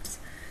weights,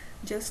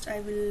 just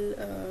I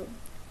will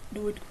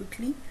do it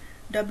quickly.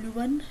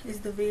 W1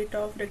 is the weight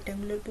of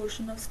rectangular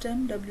portion of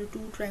stem,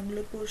 W2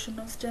 triangular portion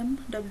of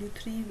stem,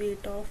 W3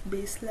 weight of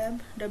base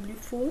slab,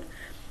 W4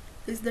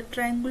 is the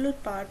triangular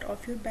part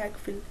of your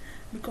backfill.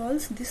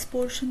 Because this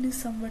portion is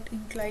somewhat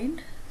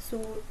inclined,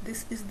 so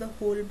this is the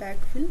whole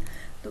backfill.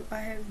 So I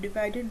have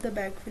divided the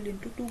backfill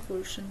into two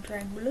portions,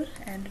 triangular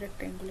and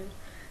rectangular.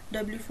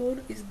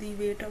 W4 is the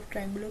weight of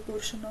triangular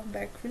portion of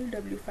backfill,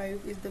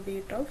 W5 is the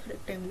weight of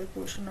rectangular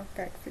portion of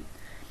backfill.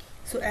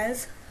 So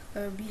as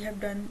we have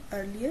done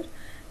earlier,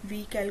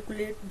 we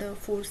calculate the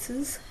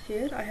forces.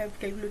 Here I have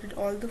calculated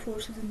all the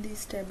forces in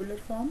this tabular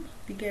form.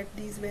 We get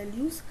these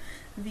values,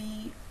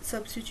 we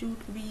substitute,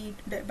 we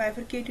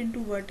bifurcate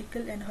into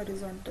vertical and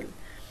horizontal.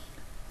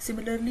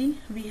 Similarly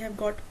we have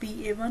got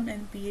PA1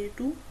 and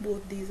PA2,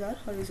 both these are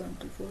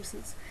horizontal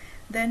forces.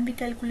 Then we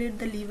calculate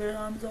the lever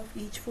arms of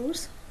each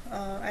force.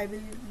 I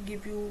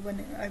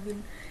will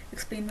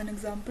explain one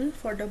example.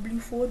 For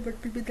W4,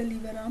 what will be the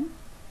lever arm?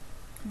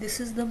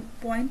 This is the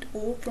point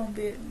O from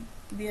where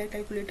we are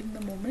calculating the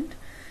moment.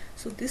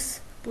 So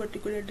this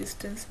particular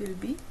distance will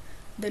be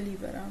the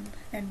lever arm.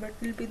 And what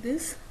will be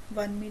this?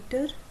 1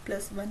 meter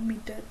plus 1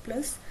 meter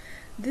plus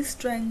this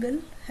triangle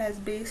has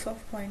base of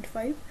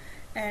 0.5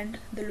 and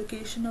the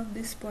location of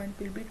this point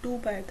will be 2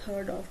 by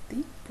 3rd of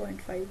the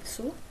 0.5.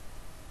 So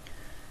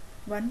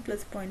 1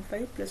 plus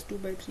 0.5 plus 2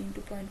 by 3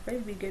 into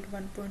 0.5, we get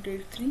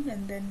 1.83,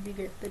 and then we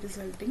get the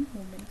resulting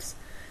moments.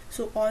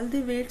 So all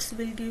the weights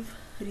will give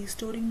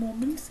restoring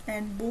moments,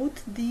 and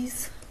both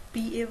these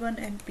PA1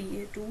 and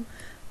PA2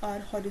 are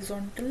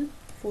horizontal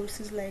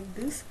forces like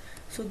this.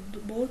 So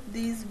both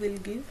these will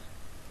give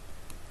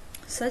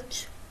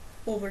such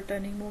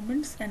overturning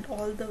moments, and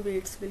all the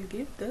weights will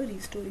give the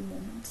restoring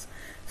moments.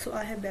 So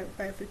I have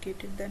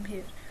bifurcated them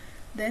here.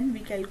 Then we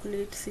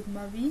calculate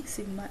sigma V,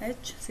 sigma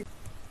H,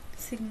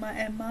 sigma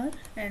MR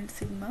and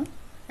sigma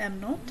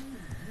M0.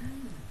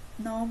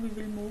 Now we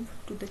will move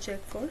to the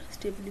check for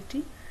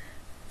stability.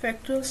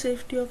 Factor of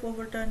safety of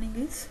overturning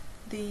is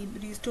the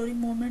restoring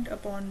moment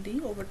upon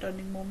the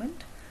overturning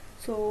moment.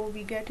 So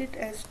we get it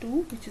as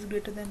 2, which is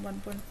greater than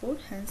 1.4,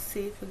 hence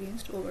safe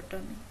against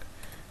overturning.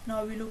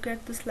 Now we look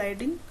at the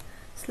sliding.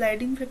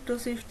 Sliding factor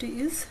of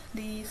safety is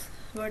the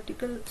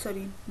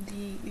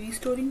the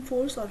restoring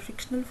force or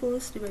frictional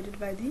force divided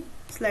by the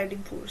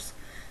sliding force.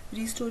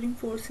 Restoring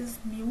force is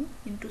mu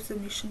into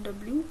summation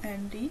W,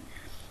 and the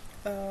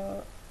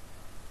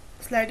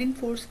sliding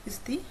force is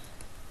the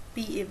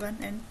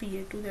PA1 and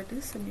PA2, that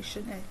is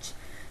summation H.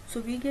 So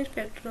we get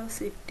factor of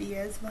safety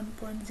as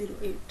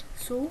 1.08.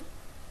 So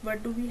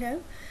what do we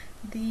have?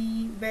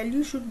 The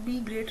value should be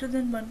greater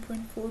than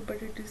 1.4,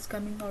 but it is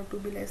coming out to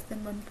be less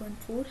than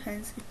 1.4,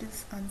 hence it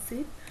is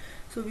unsafe.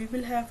 So we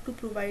will have to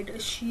provide a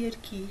shear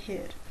key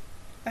here.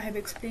 I have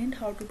explained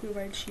how to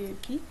provide shear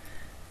key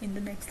in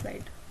the next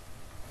slide.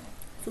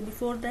 So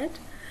before that,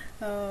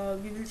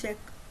 we will check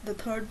the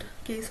third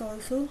case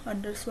also.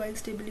 Under soil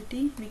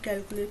stability, we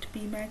calculate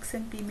P max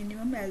and P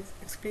minimum as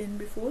explained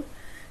before,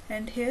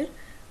 and here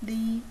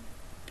the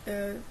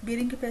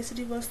bearing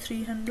capacity was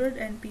 300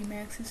 and P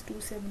max is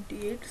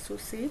 278, so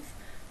safe.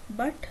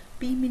 but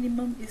P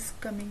minimum is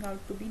coming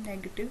out to be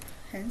negative,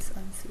 hence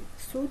unsafe.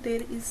 So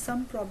there is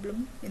some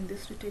problem in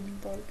this retaining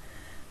wall.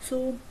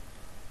 So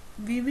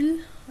we will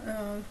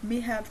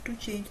may have to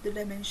change the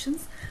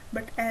dimensions,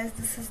 but as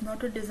this is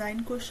not a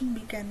design question,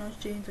 we cannot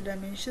change the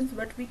dimensions.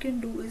 What we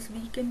can do is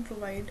we can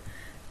provide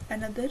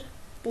another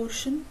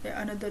portion,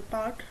 another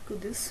part to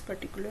this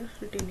particular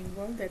retaining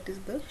wall, that is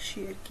the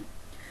shear key.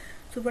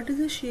 So what is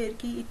the shear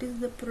key? It is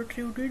the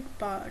protruded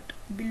part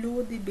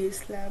below the base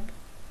slab,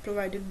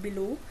 provided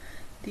below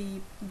the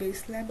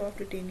base slab of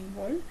retaining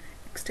wall,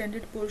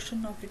 extended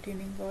portion of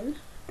retaining wall,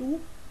 to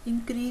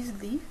increase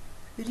the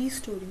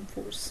restoring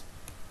force.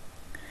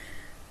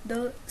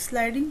 The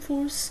sliding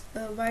force,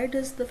 why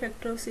does the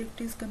factor of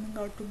safety is coming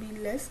out to be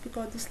less?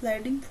 Because the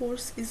sliding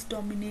force is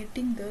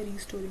dominating the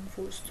restoring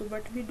force. So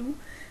what we do,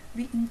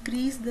 we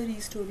increase the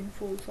restoring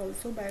force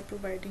also by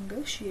providing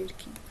a shear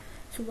key.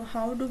 So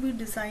how do we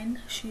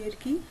design shear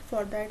key?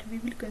 For that we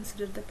will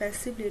consider the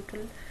passive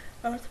lateral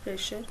earth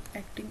pressure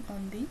acting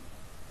on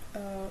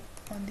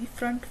the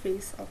front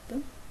face of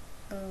the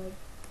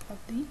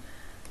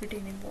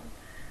retaining wall.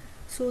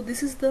 So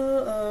this is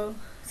the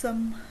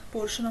some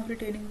portion of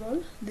retaining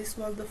wall. This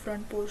was the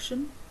front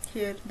portion.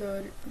 Here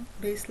the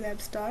base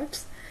slab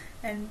starts,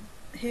 and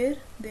here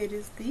there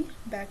is the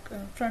back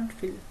front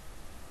fill.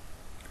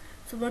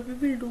 So what we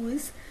will do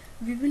is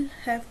we will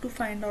have to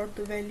find out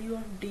the value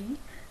of D,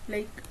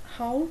 like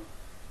how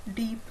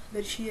deep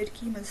the shear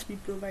key must be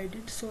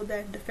provided so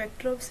that the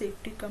factor of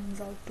safety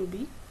comes out to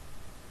be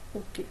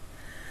okay.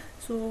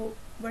 So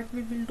what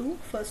we will do,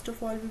 first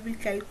of all, we will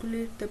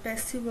calculate the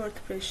passive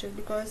earth pressure,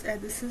 because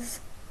as this is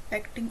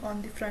acting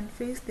on the front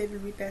face, there will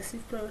be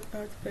passive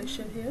earth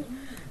pressure here.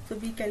 So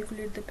we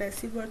calculate the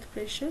passive earth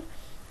pressure,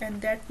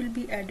 and that will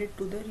be added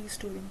to the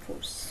restoring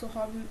force. So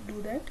how we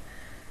do that?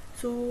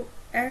 So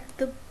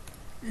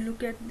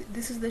look at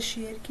this is the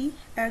shear key.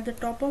 At the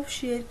top of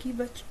shear key,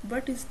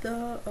 what is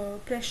the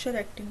pressure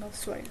acting of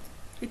soil?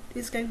 It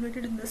is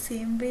calculated in the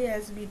same way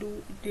as we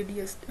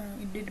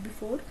did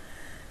before.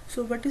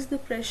 So what is the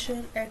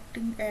pressure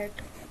acting at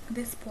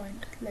this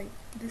point, like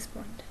this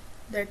point?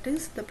 That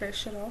is the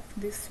pressure of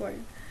this soil.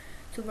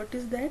 So what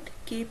is that?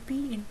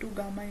 Kp into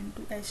gamma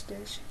into h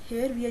dash.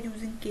 Here we are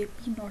using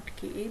Kp, not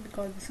Ka,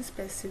 because this is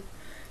passive.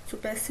 So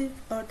passive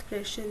earth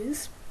pressure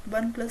is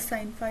 1 plus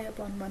sin phi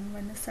upon 1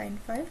 minus sin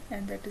phi,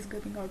 and that is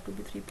coming out to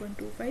be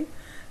 3.25.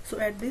 So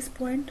at this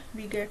point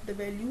we get the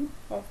value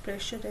of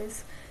pressure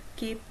as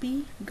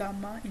Kp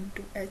gamma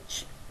into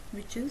h,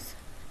 which is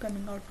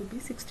coming out to be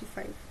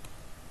 65.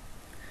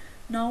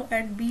 Now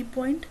at B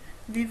point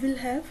we will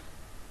have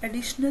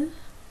additional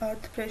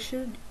earth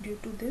pressure due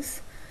to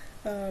this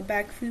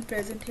backfill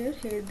present here.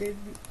 Here there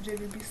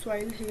will be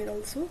soil here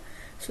also.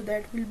 So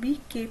that will be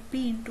Kp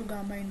into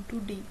gamma into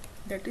D.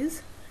 That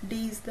is,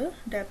 D is the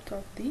depth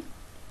of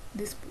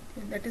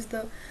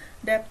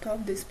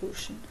this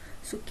portion.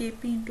 So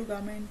Kp into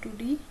gamma into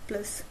D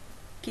plus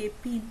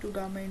Kp into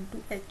gamma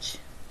into H.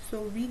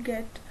 So we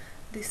get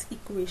this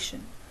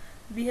equation.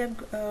 We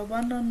have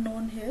one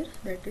unknown here,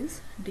 that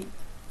is D.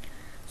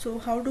 So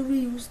how do we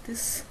use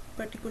this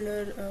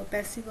particular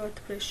passive earth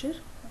pressure?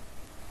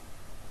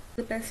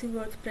 The passive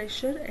earth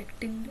pressure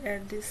acting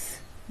at this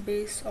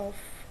base of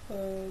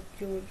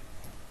your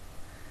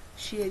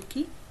shear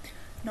key.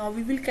 Now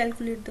we will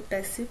calculate the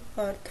passive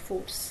earth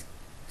force.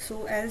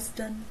 So as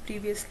done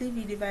previously,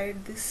 we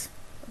divide this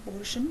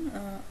portion.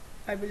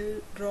 I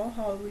will draw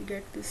how we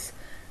get this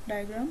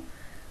diagram.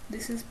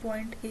 This is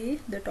point A,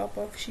 the top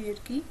of shear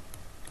key.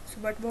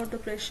 So what was the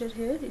pressure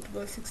here? It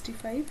was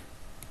 65.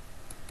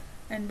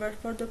 And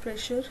what was the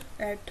pressure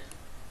at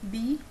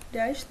B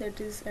dash, that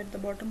is at the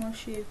bottom of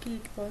shear key?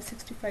 It was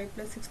 65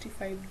 plus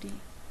 65D.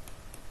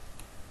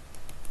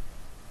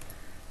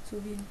 So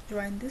we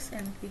join this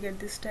and we get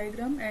this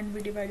diagram, and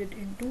we divide it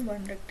into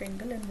one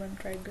rectangle and one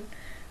triangle.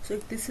 So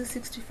if this is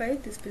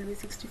 65, this will be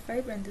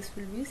 65, and this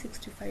will be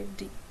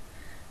 65D.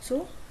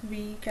 So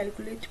we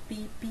calculate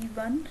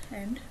PP1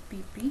 and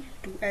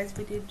PP2 as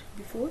we did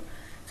before.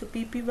 So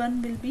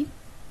PP1 will be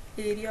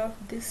area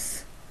of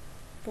this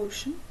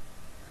portion,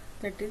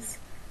 that is,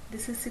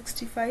 this is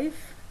 65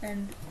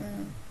 and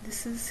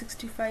this is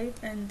 65,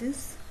 and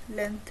this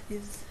length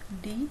is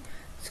D.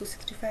 So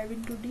 65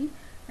 into D,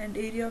 and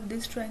area of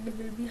this triangle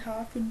will be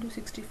half into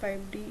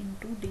 65D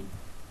into D.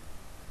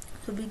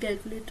 So we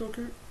calculate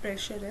total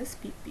pressure as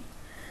PP.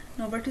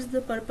 Now what is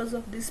the purpose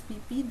of this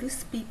PP?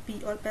 This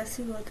PP or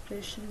passive earth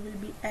pressure will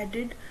be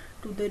added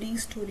to the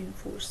restoring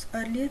force.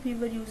 Earlier we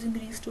were using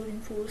restoring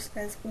force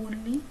as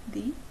only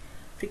the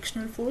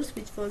frictional force,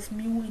 which was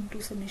mu into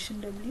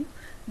summation W.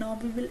 Now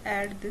we will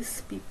add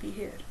this PP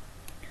here.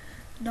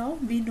 Now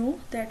we know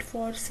that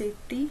for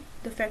safety,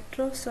 the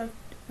factor of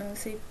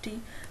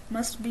safety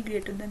must be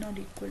greater than or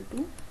equal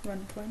to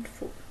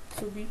 1.4.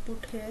 So we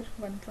put here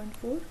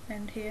 1.4,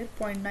 and here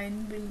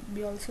 0.9 will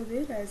be also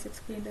there as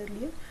explained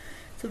earlier.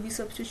 So we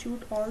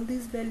substitute all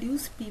these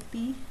values.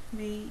 PP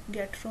we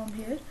get from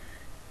here,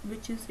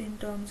 which is in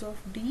terms of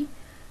D.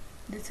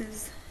 This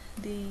is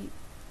the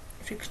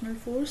frictional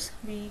force,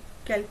 we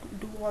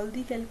do all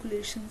the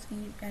calculations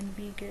and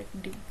we get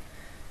D.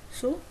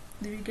 So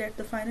we get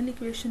the final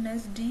equation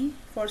as D.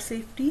 For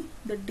safety,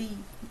 the D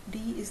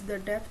is the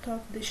depth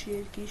of the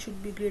shear key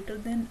should be greater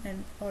than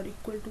and or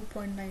equal to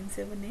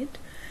 0.978.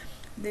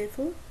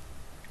 Therefore,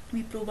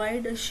 we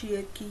provide a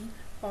shear key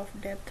of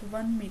depth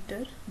 1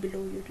 meter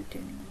below your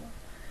retaining wall.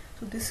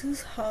 So this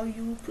is how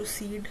you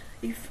proceed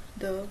if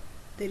there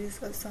is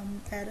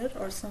some error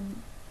or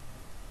some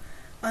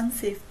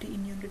unsafety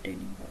in your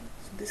retaining wall.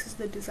 So this is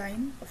the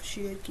design of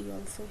shear key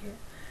also here.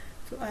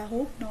 So I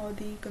hope now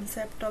the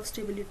concept of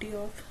stability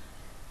of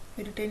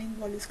a retaining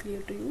wall is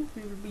clear to you.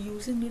 We will be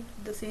using it,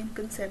 the same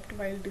concept,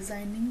 while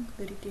designing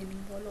the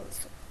retaining wall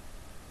also.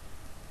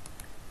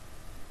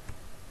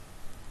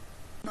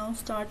 Now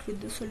start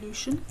with the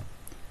solution.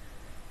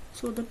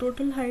 So the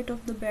total height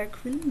of the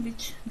backfill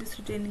which this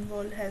retaining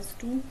wall has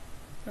to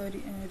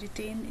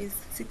retain is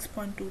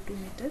 6.22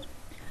 meter,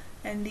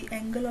 and the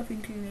angle of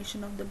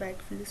inclination of the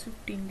backfill is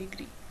 15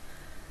 degree.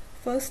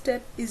 First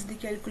step is the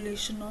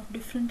calculation of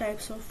different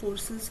types of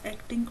forces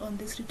acting on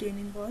this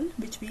retaining wall,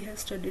 which we have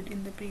studied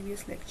in the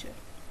previous lecture.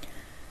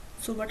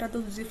 So what are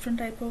those different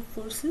type of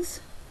forces?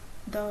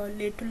 The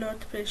lateral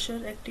earth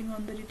pressure acting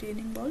on the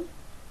retaining wall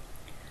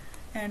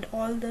and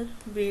all the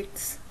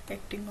weights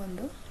acting on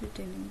the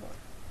retaining wall.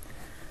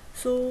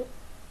 So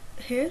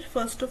here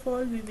first of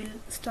all we will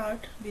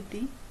start with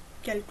the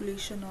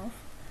calculation of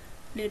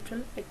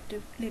lateral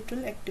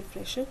active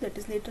pressure, that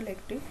is lateral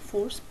active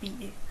force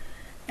PA.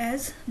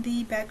 As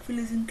the backfill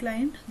is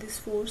inclined, this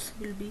force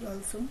will be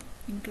also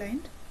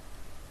inclined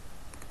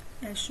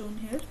as shown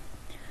here.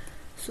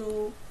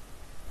 So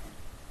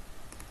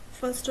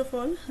first of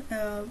all,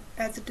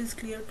 as it is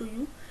clear to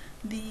you,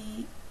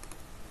 the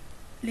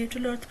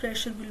lateral earth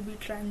pressure will be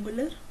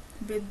triangular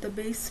with the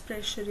base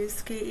pressure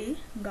is Ka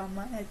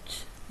gamma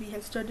h. We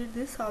have studied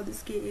this, how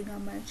this Ka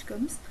gamma h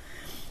comes.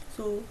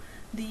 So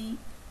the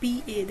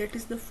PA, that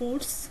is the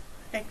force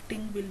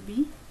acting, will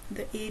be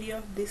the area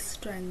of this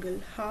triangle,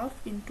 half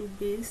into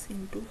base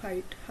into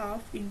height,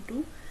 half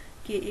into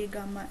Ka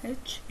gamma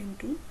h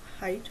into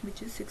height,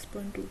 which is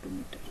 6.22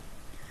 meter.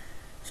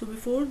 So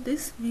before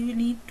this we will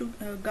need to,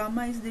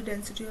 gamma is the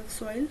density of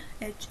soil,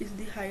 h is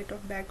the height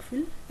of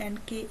backfill,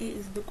 and Ka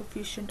is the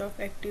coefficient of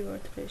active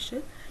earth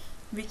pressure,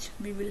 which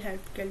we will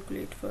have to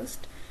calculate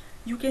first.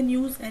 You can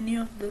use any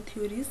of the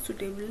theories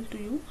suitable to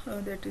you,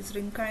 that is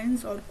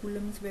Rankines or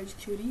Coulomb's wedge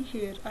theory.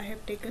 Here I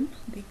have taken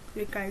the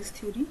Rankines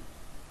theory.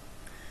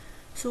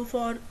 So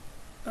for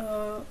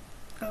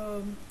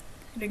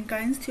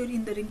Rankines theory,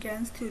 in the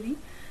Rankines theory,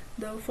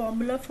 the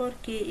formula for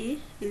Ka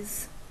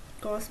is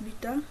cos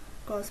beta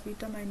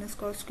minus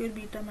cos square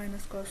beta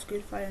minus cos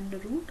square phi under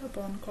root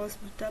upon cos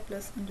beta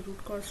plus under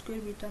root cos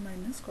square beta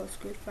minus cos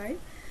square phi,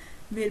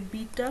 where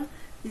beta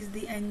is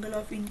the angle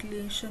of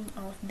inclination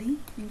of the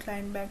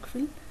inclined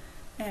backfill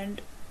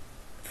and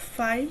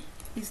phi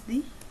is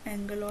the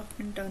angle of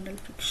internal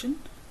friction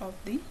of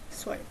the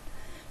soil.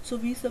 So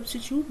we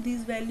substitute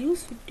these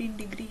values 15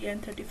 degree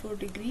and 34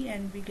 degree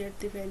and we get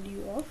the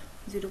value of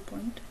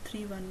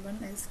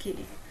 0.311 as Ka.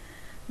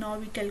 Now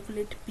we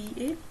calculate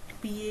PA.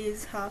 PA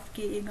is half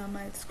Ka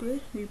gamma h square.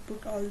 We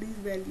put all these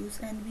values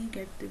and we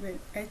get the value.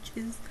 H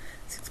is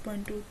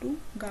 6.22,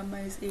 gamma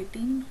is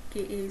 18, Ka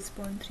is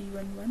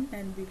 0.311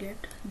 and we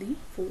get the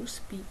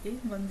force PA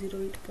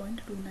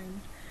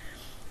 108.29.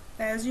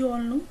 As you all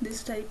know,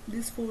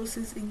 this force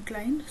is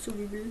inclined, so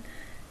we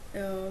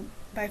will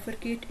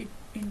bifurcate it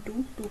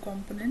into two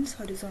components,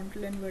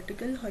 horizontal and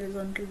vertical.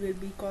 Horizontal will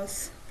be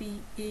cos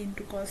PA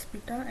into cos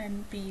beta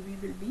and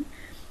PV will be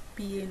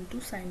PA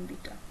into sin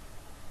beta.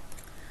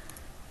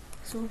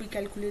 So we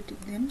calculated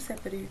them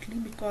separately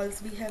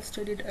because we have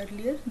studied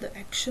earlier the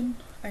action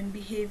and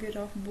behavior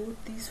of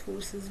both these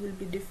forces will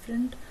be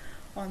different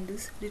on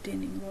this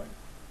retaining wall.